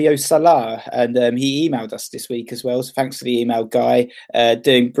Levio Salah, and he emailed us this week as well. So thanks for the email, Guy.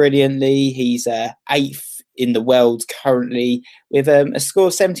 Doing brilliantly. He's 8th in the world currently with a score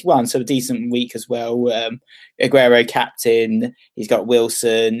of 71, so a decent week as well. Aguero captain, he's got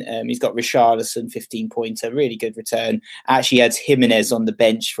Wilson, he's got Richarlison 15-pointer, really good return. Actually has Jimenez on the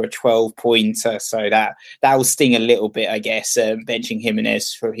bench for a 12-pointer, so that will sting a little bit, I guess, benching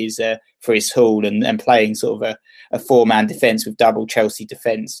Jimenez for his haul and playing sort of a four-man defence with double Chelsea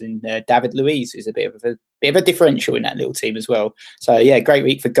defence, and David Luiz is a bit of a differential in that little team as well. So yeah, great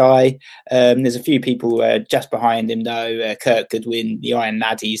week for Guy. There's a few people just behind him though. Kurt Goodwin, the Iron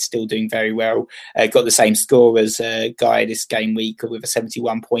Laddie, is still doing very well. Got the same score as Guy this game week with a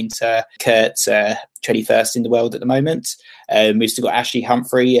 71-pointer. Kurt's 21st in the world at the moment. We've still got Ashley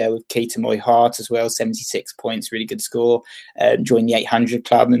Humphrey with Keita Moy Hart as well, 76 points, really good score. Joined the 800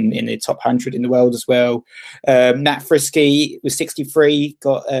 club and in the top 100 in the world as well. Nat Frisky with 63,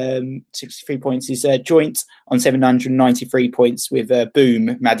 got 63 points. He's joint on 793 points with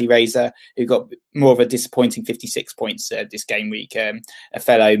Boom Maddie Razor, who got more of a disappointing 56 points this game week. A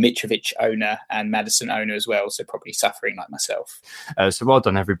fellow Mitrovic owner and Madison owner as well, so probably suffering like myself. So well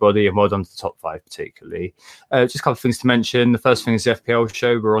done, everybody, and well done to the top 5 particularly. Just a couple of things to mention. The first thing is the FPL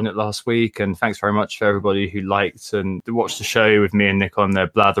show. We were on it last week, and thanks very much for everybody who liked and watched the show with me and Nick on there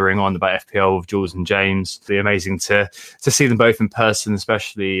blathering on about FPL with Jules and James. It'd be amazing to see them both in person,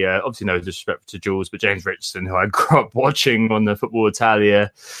 especially, obviously no disrespect to Jules, but James Richardson, who I grew up watching on the Football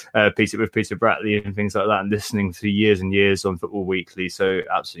Italia, Peter Bradley and things like that, and listening for years and years on Football Weekly. So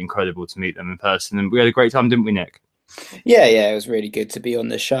absolutely incredible to meet them in person. And we had a great time, didn't we, Nick? Yeah, it was really good to be on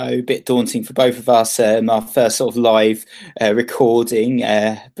the show. A bit daunting for both of us, our first sort of live recording.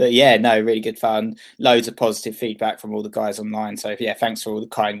 But yeah, no, really good fun. Loads of positive feedback from all the guys online. So yeah, thanks for all the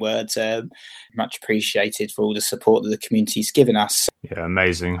kind words. Much appreciated for all the support that the community's given us. Yeah,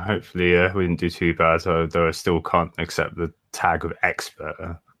 amazing. Hopefully we didn't do too bad, though I still can't accept the tag of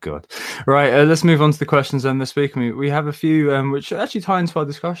expert. God. Right, let's move on to the questions then this week. I mean, we have a few which actually tie into our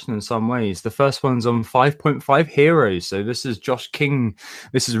discussion in some ways. The first one's on 5.5 heroes. So this is Josh King.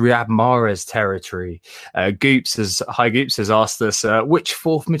 This is Riyad Mahrez territory. Goops has asked us which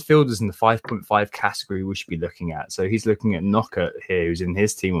fourth midfielders in the 5.5 category we should be looking at. So he's looking at Knocker here, who's in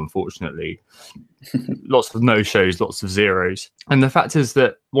his team, unfortunately. Lots of no-shows, lots of zeros. And the fact is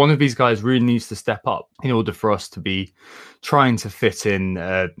that one of these guys really needs to step up in order for us to be trying to fit in,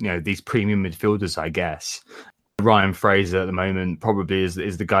 these premium midfielders, I guess. Ryan Fraser at the moment probably is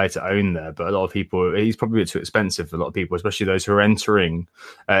the guy to own there, but a lot of people, he's probably a bit too expensive for a lot of people, especially those who are entering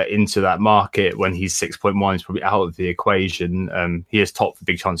into that market when he's 6.1. He's probably out of the equation. He is top for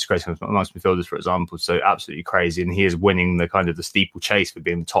big chances creation amongst midfielders, for example, so absolutely crazy, and he is winning the kind of the steeplechase for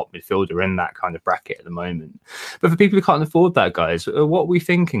being the top midfielder in that kind of bracket at the moment. But for people who can't afford that, guys, what are we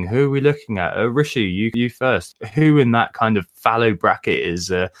thinking? Who are we looking at? Rishi, you first. Who in that kind of fallow bracket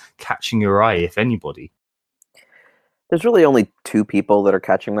is catching your eye, if anybody? There's really only two people that are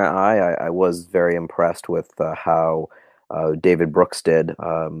catching my eye. I was very impressed with how David Brooks did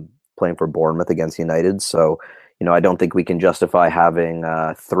playing for Bournemouth against United. So, I don't think we can justify having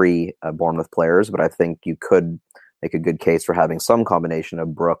three Bournemouth players, but I think you could make a good case for having some combination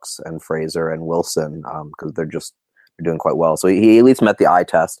of Brooks and Fraser and Wilson because they're doing quite well. So he at least met the eye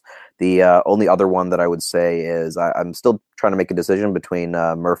test. The only other one that I would say is I'm still trying to make a decision between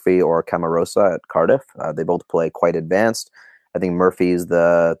Murphy or Camarosa at Cardiff. They both play quite advanced. I think Murphy's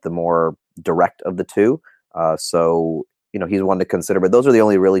the more direct of the two. So he's one to consider. But those are the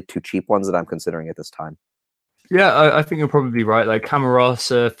only really two cheap ones that I'm considering at this time. Yeah, I think you're probably right. Like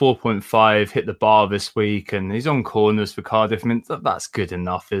Camarosa, 4.5, hit the bar this week, and he's on corners for Cardiff. I mean, that's good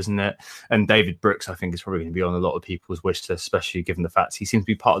enough, isn't it? And David Brooks, I think, is probably going to be on a lot of people's wish list, especially given the fact he seems to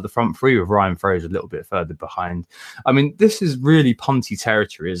be part of the front three with Ryan Fraser a little bit further behind. I mean, this is really punty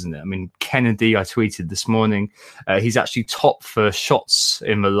territory, isn't it? I mean, Kennedy, I tweeted this morning, he's actually top for shots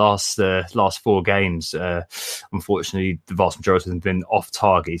in the last four games. Unfortunately, the vast majority of them have been off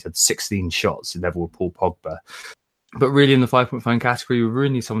target. He's had 16 shots, level with Paul Pogba. But really, in the 5.5 category, we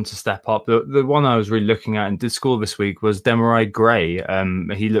really need someone to step up. The one I was really looking at and did score this week was Demarai Gray.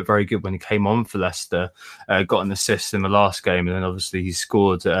 He looked very good when he came on for Leicester, got an assist in the last game, and then obviously he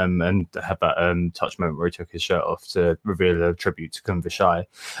scored and had that touch moment where he took his shirt off to reveal a tribute to Kunvishai.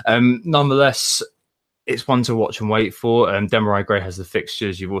 Nonetheless, it's one to watch and wait for. Demarai Gray has the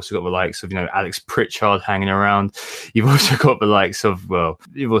fixtures. You've also got the likes of, Alex Pritchard hanging around. You've also got the likes of, who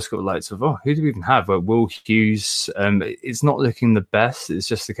do we even have? Will Hughes. It's not looking the best. It's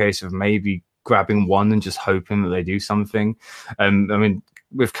just a case of maybe grabbing one and just hoping that they do something.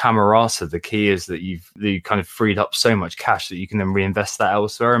 With Camarasa, the key is that you kind of freed up so much cash that you can then reinvest that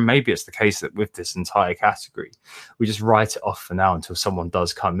elsewhere. And maybe it's the case that with this entire category, we just write it off for now until someone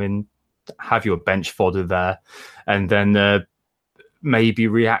does come in. Have your bench fodder there, and then maybe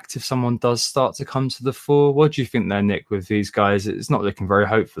react if someone does start to come to the fore. What do you think there, Nick, with these guys? It's not looking very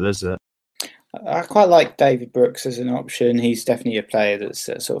hopeful, is it? I quite like David Brooks as an option. He's definitely a player that's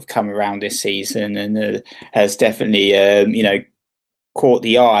sort of come around this season and has definitely, caught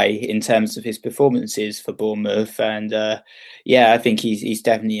the eye in terms of his performances for Bournemouth. And I think he's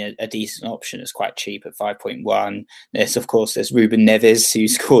definitely a decent option. It's quite cheap at 5.1. There's Ruben Neves, who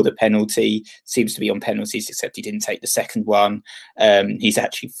scored a penalty, seems to be on penalties, except he didn't take the second one. He's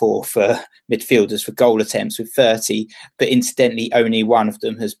actually fourth for midfielders for goal attempts with 30, but incidentally, only one of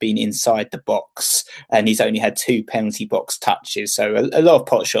them has been inside the box, and he's only had 2 penalty box touches. So a lot of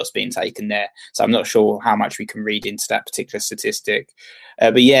pot shots being taken there. So I'm not sure how much we can read into that particular statistic.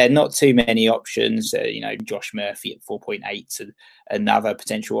 Not too many options. Josh Murphy at 4.8, another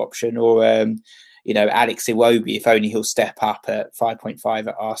potential option, or Alex Iwobi, if only he'll step up at 5.5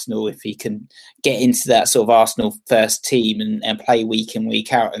 at Arsenal, if he can get into that sort of Arsenal first team and play week in,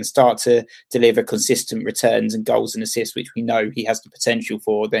 week out and start to deliver consistent returns and goals and assists, which we know he has the potential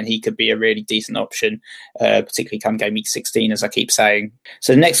for, then he could be a really decent option, particularly come game week 16, as I keep saying.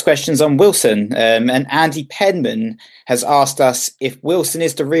 So the next question's on Wilson. And Andy Penman has asked us if Wilson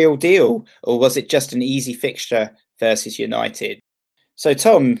is the real deal, or was it just an easy fixture versus United? So,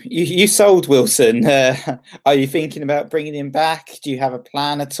 Tom, you sold Wilson. Are you thinking about bringing him back? Do you have a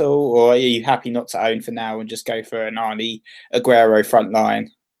plan at all? Or are you happy not to own for now and just go for an Arnie Aguero front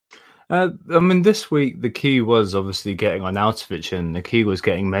line? This week, the key was obviously getting Arnautovic and the key was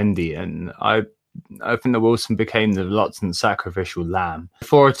getting Mendy. And I think that Wilson became the reluctant sacrificial lamb.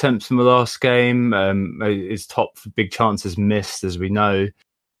 4 attempts in the last game. Is top for big chances missed, as we know.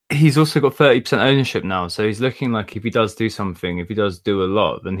 he's also got 30% ownership now, so he's looking like if he does do something, if he does do a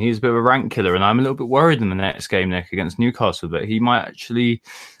lot, then he's a bit of a rank killer. And I'm a little bit worried in the next game, Nick, against Newcastle, that he might actually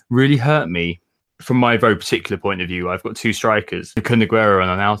really hurt me. From my very particular point of view, I've got two strikers, Kun Aguero and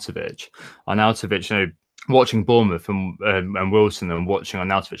Arnautovic. Arnautovic, watching Bournemouth and Wilson and watching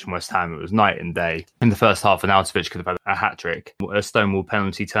Arnautovic and West Ham, it was night and day. In the first half, Arnautovic could have had a hat-trick. A Stonewall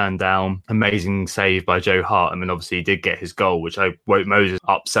penalty turned down, amazing save by Joe Hart. I mean, obviously he did get his goal, which I woke Moses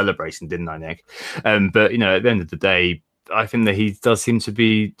up celebrating, didn't I, Nick? But, at the end of the day, I think that he does seem to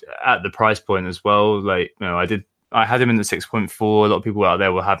be at the price point as well. I had him in the 6.4. A lot of people out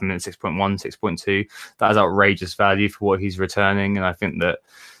there will have him in 6.1, 6.2. That is outrageous value for what he's returning. And I think that,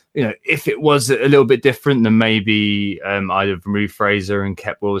 if it was a little bit different, then maybe I'd have removed Fraser and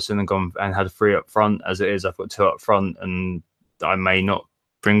kept Wilson and gone and had a 3 up front. As it is, I've got 2 up front, and I may not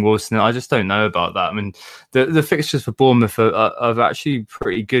bring Wilson in. I just don't know about that. I mean, the fixtures for Bournemouth are actually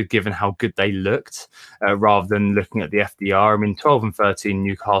pretty good given how good they looked, rather than looking at the FDR. I mean, 12 and 13,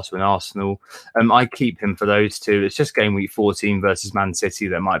 Newcastle and Arsenal. I keep him for those two. It's just game week 14 versus Man City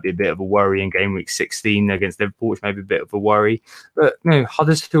that might be a bit of a worry, in game week 16 against Liverpool, which may be a bit of a worry. But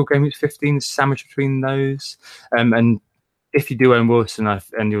Huddersfield game week 15 is sandwiched between those. And if you do own Wilson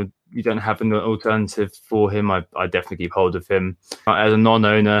and you don't have an alternative for him, I definitely keep hold of him. As a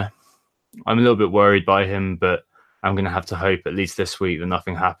non-owner, I'm a little bit worried by him, but I'm going to have to hope at least this week that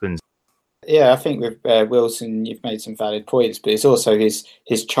nothing happens. Yeah, I think with Wilson, you've made some valid points, but it's also his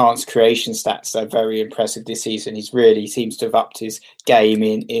chance creation stats that are very impressive this season. He's really seems to have upped his game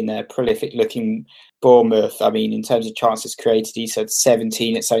in a prolific looking Bournemouth. I mean, in terms of chances created, he's had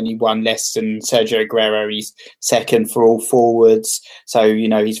 17. It's only one less than Sergio Aguero. He's second for all forwards. So,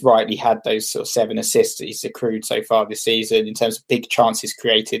 he's rightly had those sort of 7 assists that he's accrued so far this season. In terms of big chances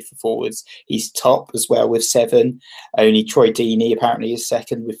created for forwards, he's top as well with 7. Only Troy Deeney apparently is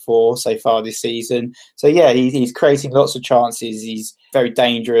second with 4 so far this season. So, yeah, he's creating lots of chances. He's very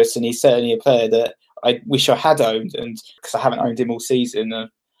dangerous, and he's certainly a player that I wish I had owned, and because I haven't owned him all season.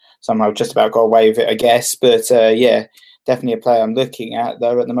 Somehow just about got away with it, I guess. But definitely a player I'm looking at,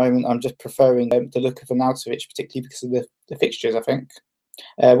 though. At the moment, I'm just preferring the look of Arnautovic, particularly because of the fixtures, I think.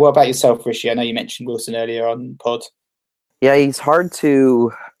 What about yourself, Rishi? I know you mentioned Wilson earlier on pod. Yeah, he's hard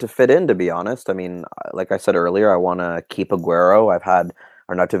to fit in, to be honest. I mean, like I said earlier, I want to keep Aguero. I've had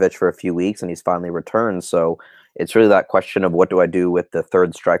Arnautovic for a few weeks, and he's finally returned. So it's really that question of what do I do with the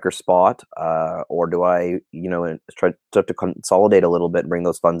third striker spot, or do I, try to consolidate a little bit and bring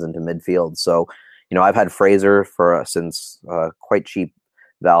those funds into midfield? So, I've had Fraser since quite cheap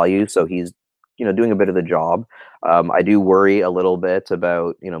value, so he's, doing a bit of the job. I do worry a little bit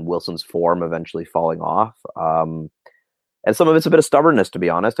about, Wilson's form eventually falling off. And some of it's a bit of stubbornness, to be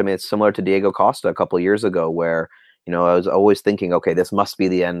honest. I mean, it's similar to Diego Costa a couple of years ago where, I was always thinking, okay, this must be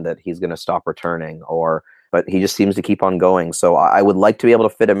the end, that he's going to stop returning, but he just seems to keep on going. So I would like to be able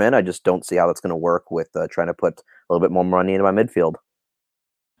to fit him in. I just don't see how that's going to work with trying to put a little bit more money into my midfield.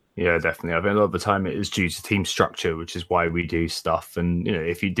 Yeah, definitely. I think a lot of the time it is due to team structure, which is why we do stuff. And,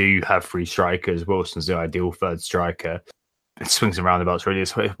 if you do have 3 strikers, Wilson's the ideal third striker. It swings and roundabouts, really.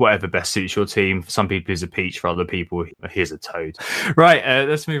 It's whatever best suits your team. For some people, he's a peach. For other people, here's a toad. Right,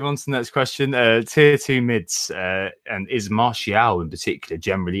 let's move on to the next question. Tier 2 mids, and is Martial in particular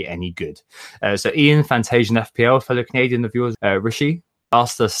generally any good? So Ian, Fantasian FPL, fellow Canadian of yours, Rishi,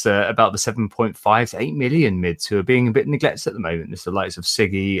 asked us about the 7.5 to 8 million mids who are being a bit neglected at the moment. It's the likes of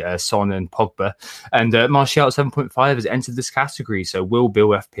Siggy, Son and Pogba. And Martial at 7.5 has entered this category. So will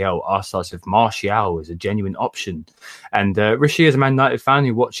Bill FPL asked us if Martial is a genuine option? And Rishi, as a Man United fan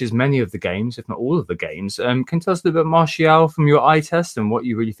who watches many of the games, if not all of the games, can you tell us a little bit about Martial from your eye test and what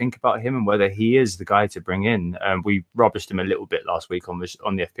you really think about him and whether he is the guy to bring in? We rubbished him a little bit last week on the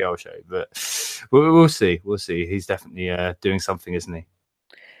FPL show, but we'll see. We'll see. He's definitely doing something, isn't he?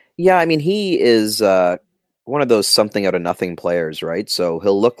 Yeah, I mean, he is one of those something out of nothing players, right? So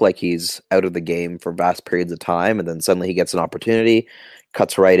he'll look like he's out of the game for vast periods of time, and then suddenly he gets an opportunity,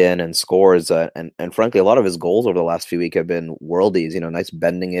 cuts right in and scores. And frankly, a lot of his goals over the last few weeks have been worldies, nice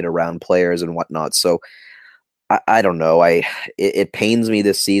bending it around players and whatnot. So I don't know. It pains me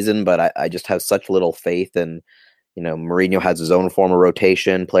this season, but I just have such little faith in, Mourinho has his own form of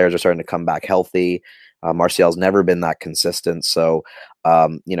rotation. Players are starting to come back healthy. Martial's never been that consistent. So,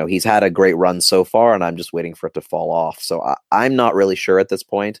 he's had a great run so far, and I'm just waiting for it to fall off. So I'm not really sure at this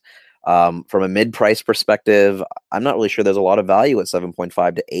point. From a mid-price perspective, I'm not really sure there's a lot of value at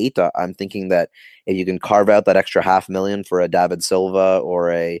 7.5 to 8. I'm thinking that if you can carve out that extra $500,000 for a David Silva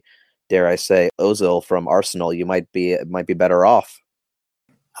or a, dare I say, Ozil from Arsenal, you might be better off.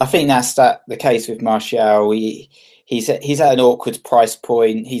 I think that's the case with Martial. he's at an awkward price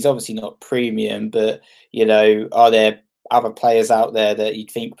point. He's obviously not premium, but are there other players out there that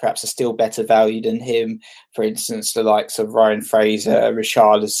you'd think perhaps are still better value than him? For instance, the likes of Ryan Fraser,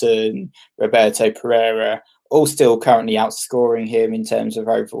 Richarlison, Roberto Pereira, all still currently outscoring him in terms of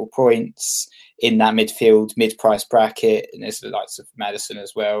overall points in that midfield, mid-price bracket. And there's the likes of Maddison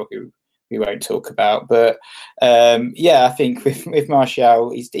as well, who we won't talk about. But I think with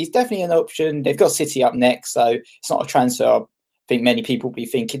Martial, he's definitely an option. They've got City up next, so it's not a transfer I think many people will be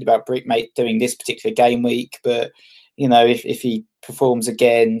thinking about Brickmate doing this particular game week. But if he performs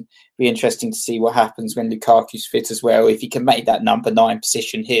again, be interesting to see what happens when Lukaku's fit as well. If he can make that number 9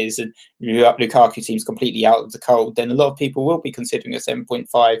 position his and Lukaku seems completely out of the cold, then a lot of people will be considering a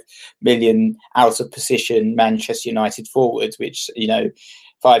 7.5 million out of position Manchester United forward, which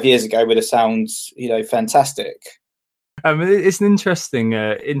 5 years ago would have sounded fantastic. It's an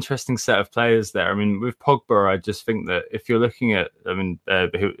interesting set of players there. I mean, with Pogba, I just think that if you're looking at,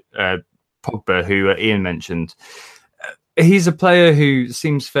 Pogba, who Ian mentioned, he's a player who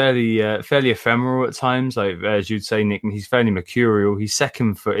seems fairly ephemeral at times. Like as you'd say, Nick, he's fairly mercurial. He's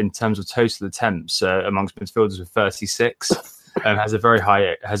second in terms of total attempts amongst midfielders with 36. Has a very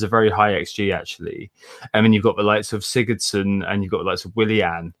high XG actually. And then you've got the likes of Sigurdsson and you've got the likes of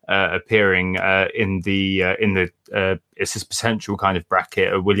Willian appearing in the assist potential kind of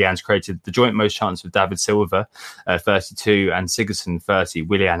bracket. Willian's created the joint most chance with David Silva, 32, and Sigurdsson 30.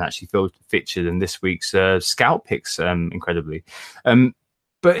 Willian actually featured in this week's scout picks, incredibly.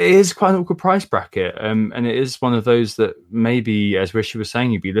 But it is quite an awkward price bracket, and it is one of those that maybe, as Rishi was saying,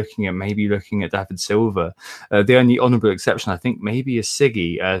 you'd be looking at David Silva. The only honourable exception, I think, maybe is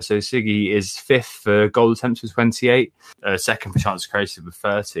Siggy. So Siggy is 5th for goal attempts with 28, second for chances created with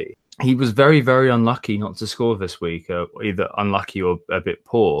 30. He was very, very unlucky not to score this week, either unlucky or a bit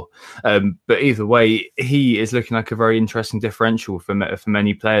poor. But either way, he is looking like a very interesting differential for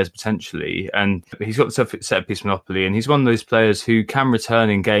many players potentially. And he's got the set piece monopoly, and he's one of those players who can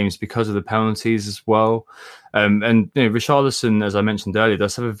return in games because of the penalties as well. And Richarlison, as I mentioned earlier,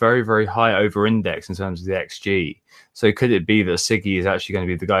 does have a very, very high over-index in terms of the XG. So could it be that Siggy is actually going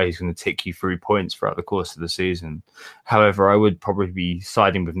to be the guy who's going to tick you through points throughout the course of the season? However, I would probably be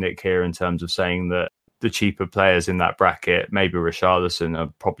siding with Nick here in terms of saying that the cheaper players in that bracket, maybe Richarlison,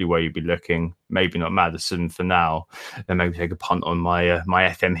 are probably where you'd be looking. Maybe not Maddison for now. And maybe take a punt on my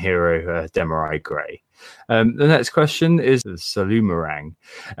FM hero, Demarai Gray. The next question is Salumarang.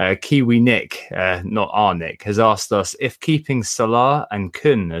 Kiwi Nick, not our Nick, has asked us if keeping Salah and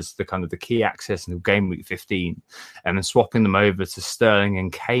Kun as the kind of the key access in game week 15 and swapping them over to Sterling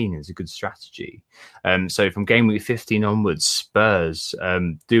and Kane is a good strategy. So from game week 15 onwards, Spurs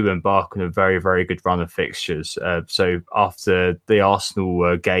do embark on a very, very good run of fixtures. So after the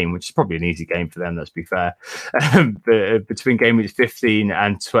Arsenal game, which is probably an easy game for them, let's be fair, but between game week 15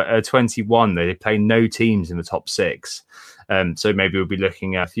 and 21, they play no teams in the top 6. So maybe we'll be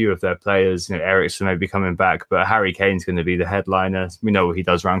looking at a few of their players. Eriksen may be coming back, but Harry Kane's going to be the headliner. We know what he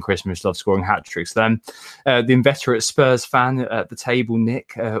does around Christmas, loves scoring hat tricks. Then the inveterate Spurs fan at the table,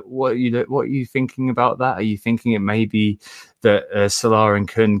 Nick, what are you thinking about that? Are you thinking it may be that Salah and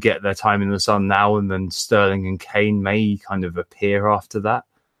Kun get their time in the sun now, and then Sterling and Kane may kind of appear after that?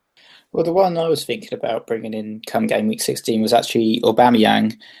 Well, the one I was thinking about bringing in come game week 16 was actually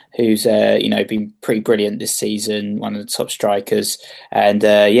Aubameyang, who's been pretty brilliant this season, one of the top strikers. And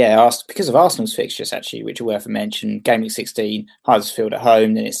because of Arsenal's fixtures, actually, which are worth a mention, game week 16, Huddersfield at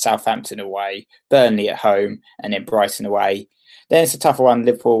home, then it's Southampton away, Burnley at home, and then Brighton away. Then it's a tougher one,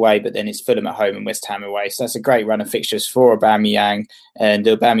 Liverpool away, but then it's Fulham at home and West Ham away. So that's a great run of fixtures for Aubameyang. And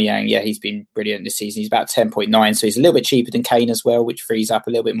Aubameyang, he's been brilliant this season. He's about 10.9, so he's a little bit cheaper than Kane as well, which frees up a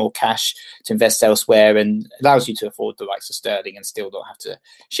little bit more cash to invest elsewhere and allows you to afford the likes of Sterling and still not have to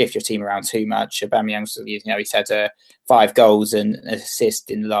shift your team around too much. Aubameyang, he's had 5 goals and an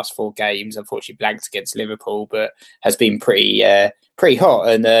assist in the last 4 games. Unfortunately, blanked against Liverpool, but has been pretty hot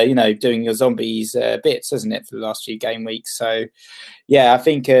and doing your zombies bits, hasn't it, for the last few game weeks? So I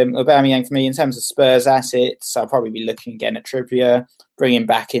think Aubameyang for me in terms of Spurs assets, I'll probably be looking again at Trippier, bring him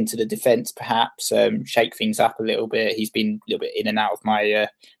back into the defence perhaps, shake things up a little bit. He's been a little bit in and out of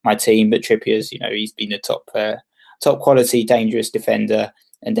my team, but Trippier's he's been a top quality dangerous defender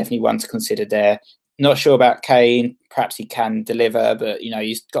and definitely one to consider there. Not sure about Kane. Perhaps he can deliver, but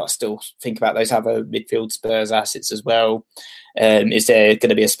he's got to still think about those other midfield Spurs assets as well. Is there going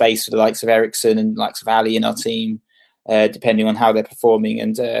to be a space for the likes of Eriksen and the likes of Ali in our team, depending on how they're performing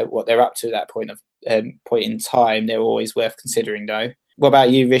and what they're up to at that point in time? They're always worth considering, though. What about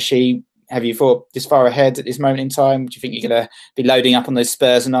you, Rishi? have you thought this far ahead at this moment in time? Do you think you're going to be loading up on those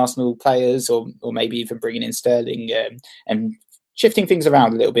Spurs and Arsenal players, or maybe even bringing in Sterling and shifting things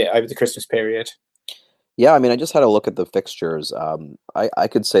around a little bit over the Christmas period? Yeah, I mean, I just had a look at the fixtures. I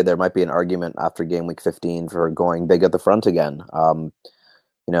could say there might be an argument after game week 15 for going big at the front again.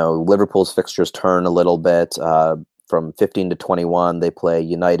 Liverpool's fixtures turn a little bit. From 15 to 21, they play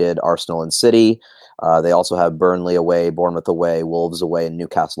United, Arsenal, and City. They also have Burnley away, Bournemouth away, Wolves away, and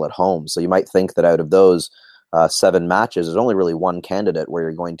Newcastle at home. So you might think that out of those 7 matches, there's only really one candidate where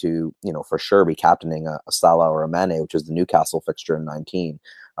you're going to, for sure be captaining a Salah or a Mane, which is the Newcastle fixture in 19.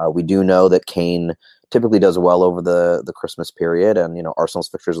 We do know that Kane typically does well over the Christmas period, and Arsenal's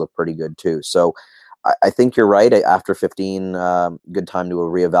fixtures look pretty good too. So I think you're right. After 15, good time to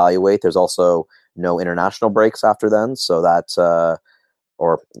reevaluate. There's also no international breaks after then, so that's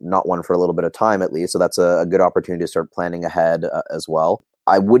or not one for a little bit of time at least. So that's a good opportunity to start planning ahead as well.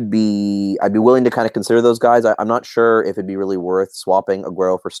 I'd be willing to kind of consider those guys. I'm not sure if it'd be really worth swapping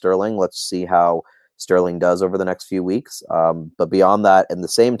Aguero for Sterling. Let's see how Sterling does over the next few weeks. But beyond that, in the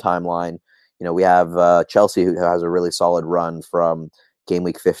same timeline, we have Chelsea, who has a really solid run from game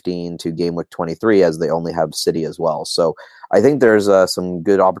week 15 to game week 23, as they only have City as well. So I think there's some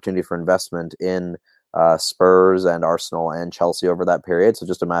good opportunity for investment in Spurs and Arsenal and Chelsea over that period. So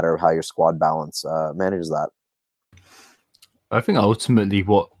just a matter of how your squad balance manages that. I think ultimately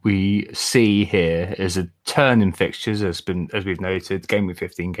what we see here is a turn in fixtures, as we've noted, game week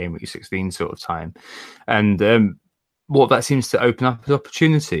 15, game week 16 sort of time. And what that seems to open up is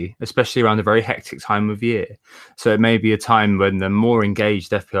opportunity, especially around a very hectic time of year. So it may be a time when the more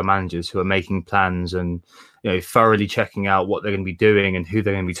engaged FPL managers who are making plans and thoroughly checking out what they're going to be doing and who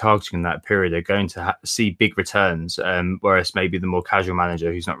they're going to be targeting in that period are going to see big returns, whereas maybe the more casual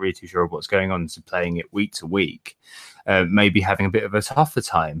manager who's not really too sure of what's going on is playing it week to week, maybe having a bit of a tougher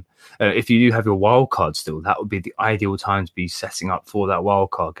time. If you do have your wild card still, that would be the ideal time to be setting up for that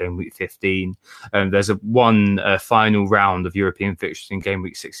wild card game week 15. There's one final round of European fixtures in game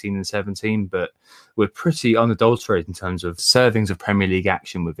week 16 and 17, but we're pretty unadulterated in terms of servings of Premier League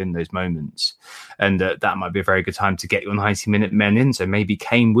action within those moments. And that might be a very good time to get your 90-minute men in. So maybe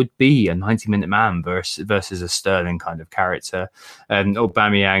Kane would be a 90-minute man versus a Sterling kind of character. And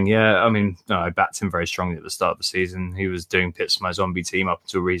Aubameyang, I backed him very strongly at the start of the season. He was doing bits for my zombie team up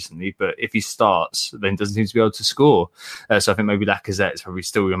until recently, but if he starts, then doesn't seem to be able to score. So I think maybe Lacazette is probably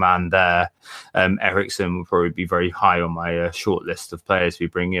still your man there. Eriksen will probably be very high on my short list of players we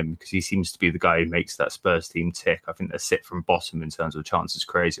bring in, because he seems to be the guy who makes that Spurs team tick. I think they sit from bottom in terms of chances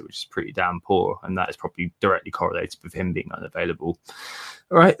created, which is pretty damn poor, and that is probably directly correlated with him being unavailable.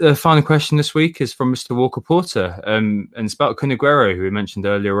 All right, the final question this week is from Mr. Walker Porter, and it's about Kun Aguero, who we mentioned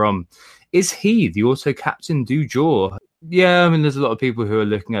earlier on. Is he the auto-captain du jour? Yeah, there's a lot of people who are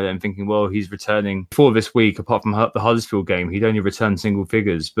looking at it and thinking, well, he's returning for this week, apart from the Huddersfield game. He'd only returned single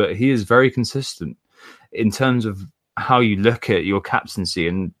figures, but he is very consistent in terms of how you look at your captaincy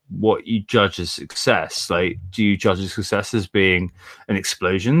and what you judge as success. Like, do you judge success as being an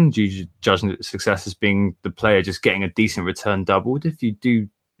explosion? Do you judge success as being the player just getting a decent return doubled? If you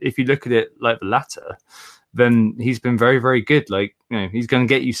look at it like the latter, then he's been very, very good. Like, he's going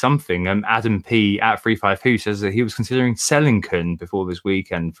to get you something. Adam P at 352 says that he was considering selling Kun before this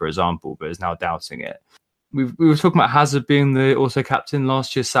weekend, for example, but is now doubting it. We were talking about Hazard being the also captain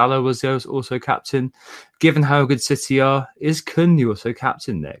last year. Salah was the also captain. Given how good City are, is Kun the also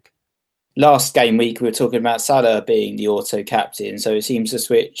captain, Nick? Last game week, we were talking about Salah being the auto captain, so it seems to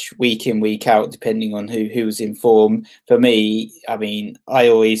switch week in, week out, depending on who was in form. For me, I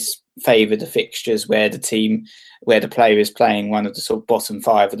always favour the fixtures where the player is playing one of the sort of bottom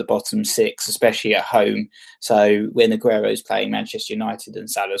 5 or the bottom 6, especially at home. So when Aguero is playing Manchester United and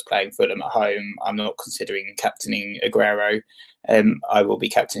Salah's playing Fulham at home, I'm not considering captaining Aguero. I will be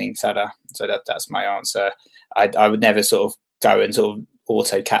captaining Salah. So that's my answer. I would never sort of go and sort of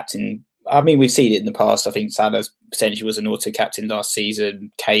auto captain. We've seen it in the past. I think Salah potentially was an auto captain last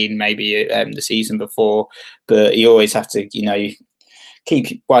season. Kane maybe the season before, but you always have to,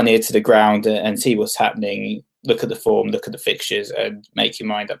 keep one ear to the ground and see what's happening. Look at the form, look at the fixtures, and make your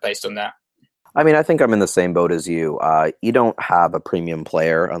mind up based on that. I think I'm in the same boat as you. You don't have a premium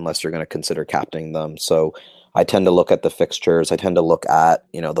player unless you're going to consider captaining them. So I tend to look at the fixtures. I tend to look at,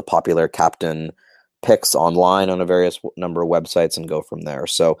 the popular captain picks online on a various number of websites and go from there.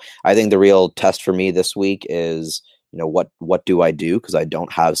 So I think the real test for me this week is, what do I do? Because I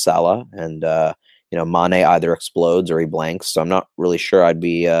don't have Salah, and Mane either explodes or he blanks. So I'm not really sure I'd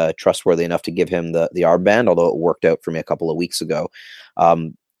be trustworthy enough to give him the armband, although it worked out for me a couple of weeks ago.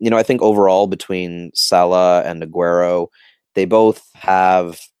 I think overall between Salah and Aguero, they both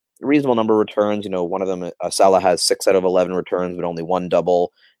have reasonable number of returns. One of them, Salah has 6 out of 11 returns, but only 1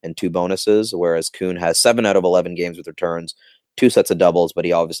 double and 2 bonuses, whereas Kuhn has 7 out of 11 games with returns, 2 sets of doubles, but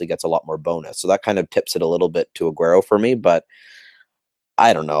he obviously gets a lot more bonus. So that kind of tips it a little bit to Aguero for me, but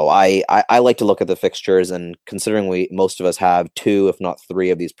I don't know. I like to look at the fixtures, and considering most of us have 2, if not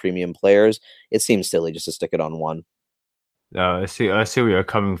 3 of these premium players, it seems silly just to stick it on one. I see where you're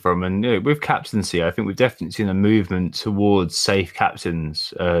coming from, and with captaincy, I think we've definitely seen a movement towards safe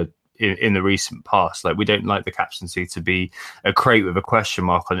captains in the recent past. Like, we don't like the captaincy to be a crate with a question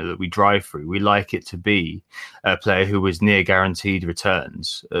mark on it that we drive through. We like it to be a player who was near guaranteed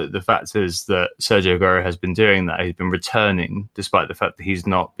returns. The fact is that Sergio Aguero has been doing that. He's been returning despite the fact that he's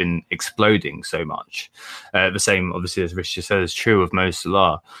not been exploding so much. The same, obviously, as Rich just said, is true of Mo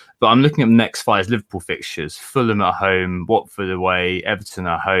Salah. But I'm looking at the next 5 Liverpool fixtures: Fulham at home, Watford away, Everton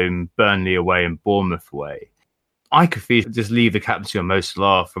at home, Burnley away, and Bournemouth away. I could just leave the captaincy on Mo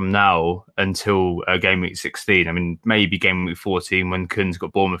Salah from now until game week 16. I mean, maybe game week 14 when Kuhn's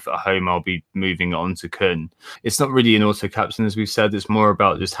got Bournemouth at home, I'll be moving on to Kuhn. It's not really an auto captain, as we've said. It's more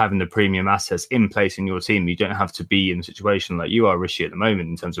about just having the premium assets in place in your team. You don't have to be in a situation like you are, Rishi, at the moment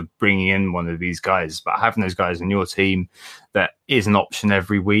in terms of bringing in one of these guys, but having those guys in your team, that is an option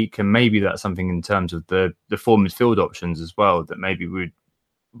every week. And maybe that's something in terms of the 4 midfield options as well, that maybe would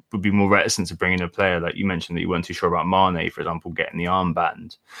be more reticent to bring in a player like you mentioned that you weren't too sure about Mane, for example, getting the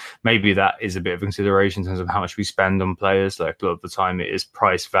armband. Maybe that is a bit of a consideration in terms of how much we spend on players. Like, a lot of the time it is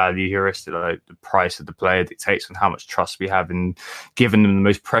price value heuristic. Like, the price of the player dictates on how much trust we have in giving them the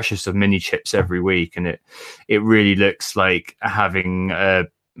most precious of mini chips every week. And it really looks like having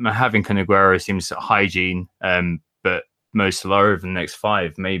Aguero seems hygiene, but Mo Salah over the next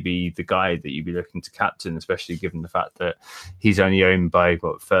 5 may be the guy that you'd be looking to captain, especially given the fact that he's only owned by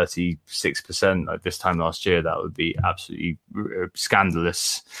 36%. Like this time last year, that would be absolutely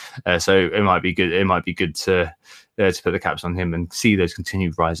scandalous. So it might be good. It might be good to put the caps on him and see those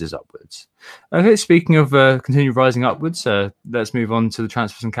continued rises upwards. Okay, speaking of continued rising upwards, let's move on to the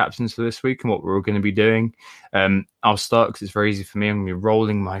transfers and captains for this week and what we're all going to be doing. I'll start because it's very easy for me. I'm going to be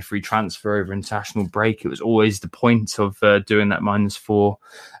rolling my free transfer over international break. It was always the point of doing that -4 for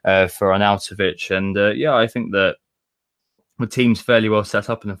Arnautovic. And I think that the team's fairly well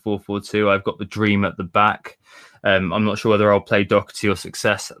set up in a 4-4-2. I've got the Dream at the back. I'm not sure whether I'll play Doherty or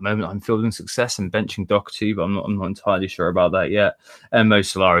Success at the moment. I'm fielding Success and benching Doherty, but I'm not entirely sure about that yet. And Mo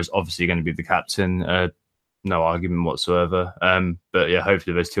Salah is obviously going to be the captain. No argument whatsoever. But yeah,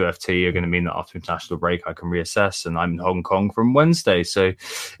 hopefully those 2 FT are going to mean that after international break I can reassess, and I'm in Hong Kong from Wednesday, so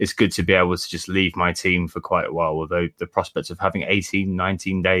it's good to be able to just leave my team for quite a while, although the prospect of having 18,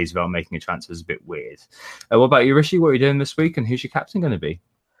 19 days without making a transfer is a bit weird. What about you, Rishi? What are you doing this week, and who's your captain going to be?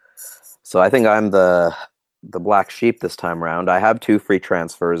 So I think I'm the black sheep this time around. I have 2 free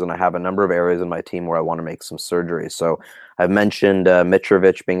transfers, and I have a number of areas in my team where I want to make some surgery. So I've mentioned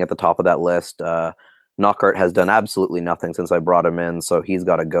Mitrovic being at the top of that list. Knockaert has done absolutely nothing since I brought him in, so he's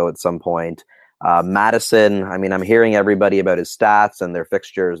got to go at some point. Madison, I mean, I'm hearing everybody about his stats and their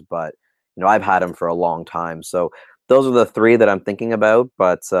fixtures, but I've had him for a long time. So those are the 3 that I'm thinking about,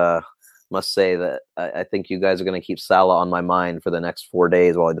 but must say that I think you guys are going to keep Salah on my mind for the next 4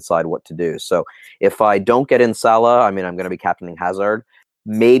 days while I decide what to do. So if I don't get in Salah, I mean, I'm going to be captaining Hazard,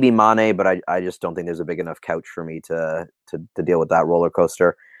 maybe Mane, but I just don't think there's a big enough couch for me to deal with that roller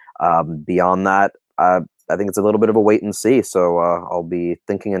coaster. Beyond that, I think it's a little bit of a wait and see. So I'll be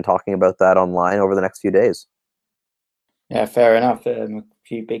thinking and talking about that online over the next few days. Yeah, fair enough. A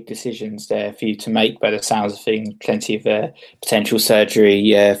few big decisions there for you to make by the sounds of things. Plenty of potential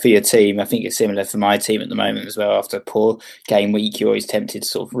surgery for your team. I think it's similar for my team at the moment as well. After a poor game week, you're always tempted to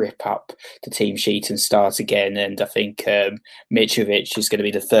sort of rip up the team sheet and start again. And I think Mitrovic is going to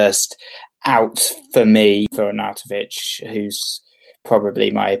be the first out for me for Arnautovic, who's probably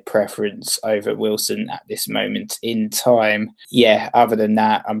my preference over Wilson at this moment in time. Yeah, other than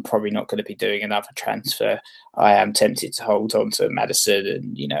that, I'm probably not going to be doing another transfer. I am tempted to hold on to Maddison,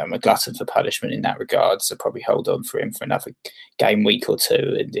 and I'm a glutton for punishment in that regard, so probably hold on for him for another game week or 2,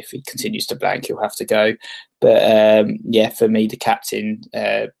 and if he continues to blank, he'll have to go. But for me, the captain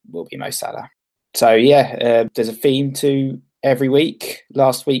will be Mo Salah. So there's a theme to every week.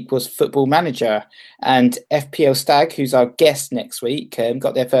 Last week was Football Manager, and FPL Stag, who's our guest next week,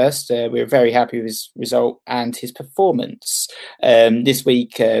 got there first. We were very happy with his result and his performance. This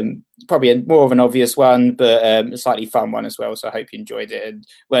week, probably more of an obvious one, but a slightly fun one as well. So I hope you enjoyed it and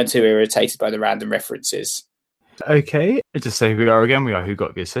weren't too irritated by the random references. Okay, just say who we are again. We are Who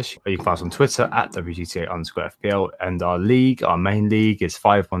Got the Assist. You can find us on Twitter at WGTA_FPL, and our league, our main league, is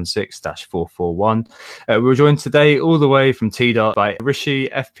 516-441. We were joined today all the way from T-Dot by Rishi,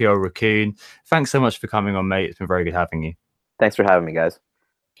 FPL Racoon. Thanks so much for coming on, mate. It's been very good having you. Thanks for having me, guys.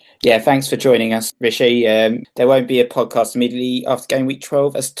 Yeah, thanks for joining us, Rishi. There won't be a podcast immediately after game week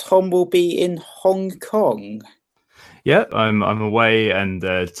 12 as Tom will be in Hong Kong. Yeah, I'm away, and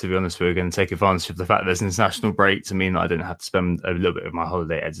to be honest, we're going to take advantage of the fact there's an international break to mean that I didn't have to spend a little bit of my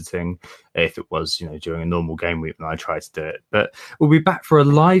holiday editing if it was, during a normal game week when I tried to do it. But we'll be back for a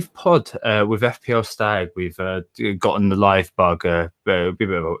live pod with FPL Stag. We've gotten the live bug.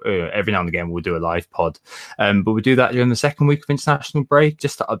 Every now and again we'll do a live pod, but we'll do that during the second week of international break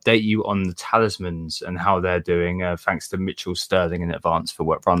just to update you on the talismans and how they're doing. Thanks to Mitchell Sterling in advance for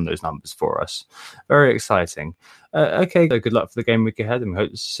run those numbers for us. Very exciting. Okay, so good luck for the game week ahead, and we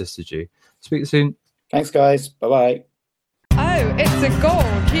hope this assisted you. Speak soon. Thanks, guys. Bye-bye. Oh, it's a goal.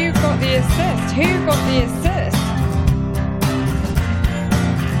 Who got the assist? Who got the assist?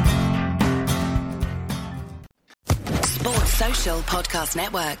 Sports Social Podcast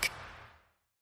Network.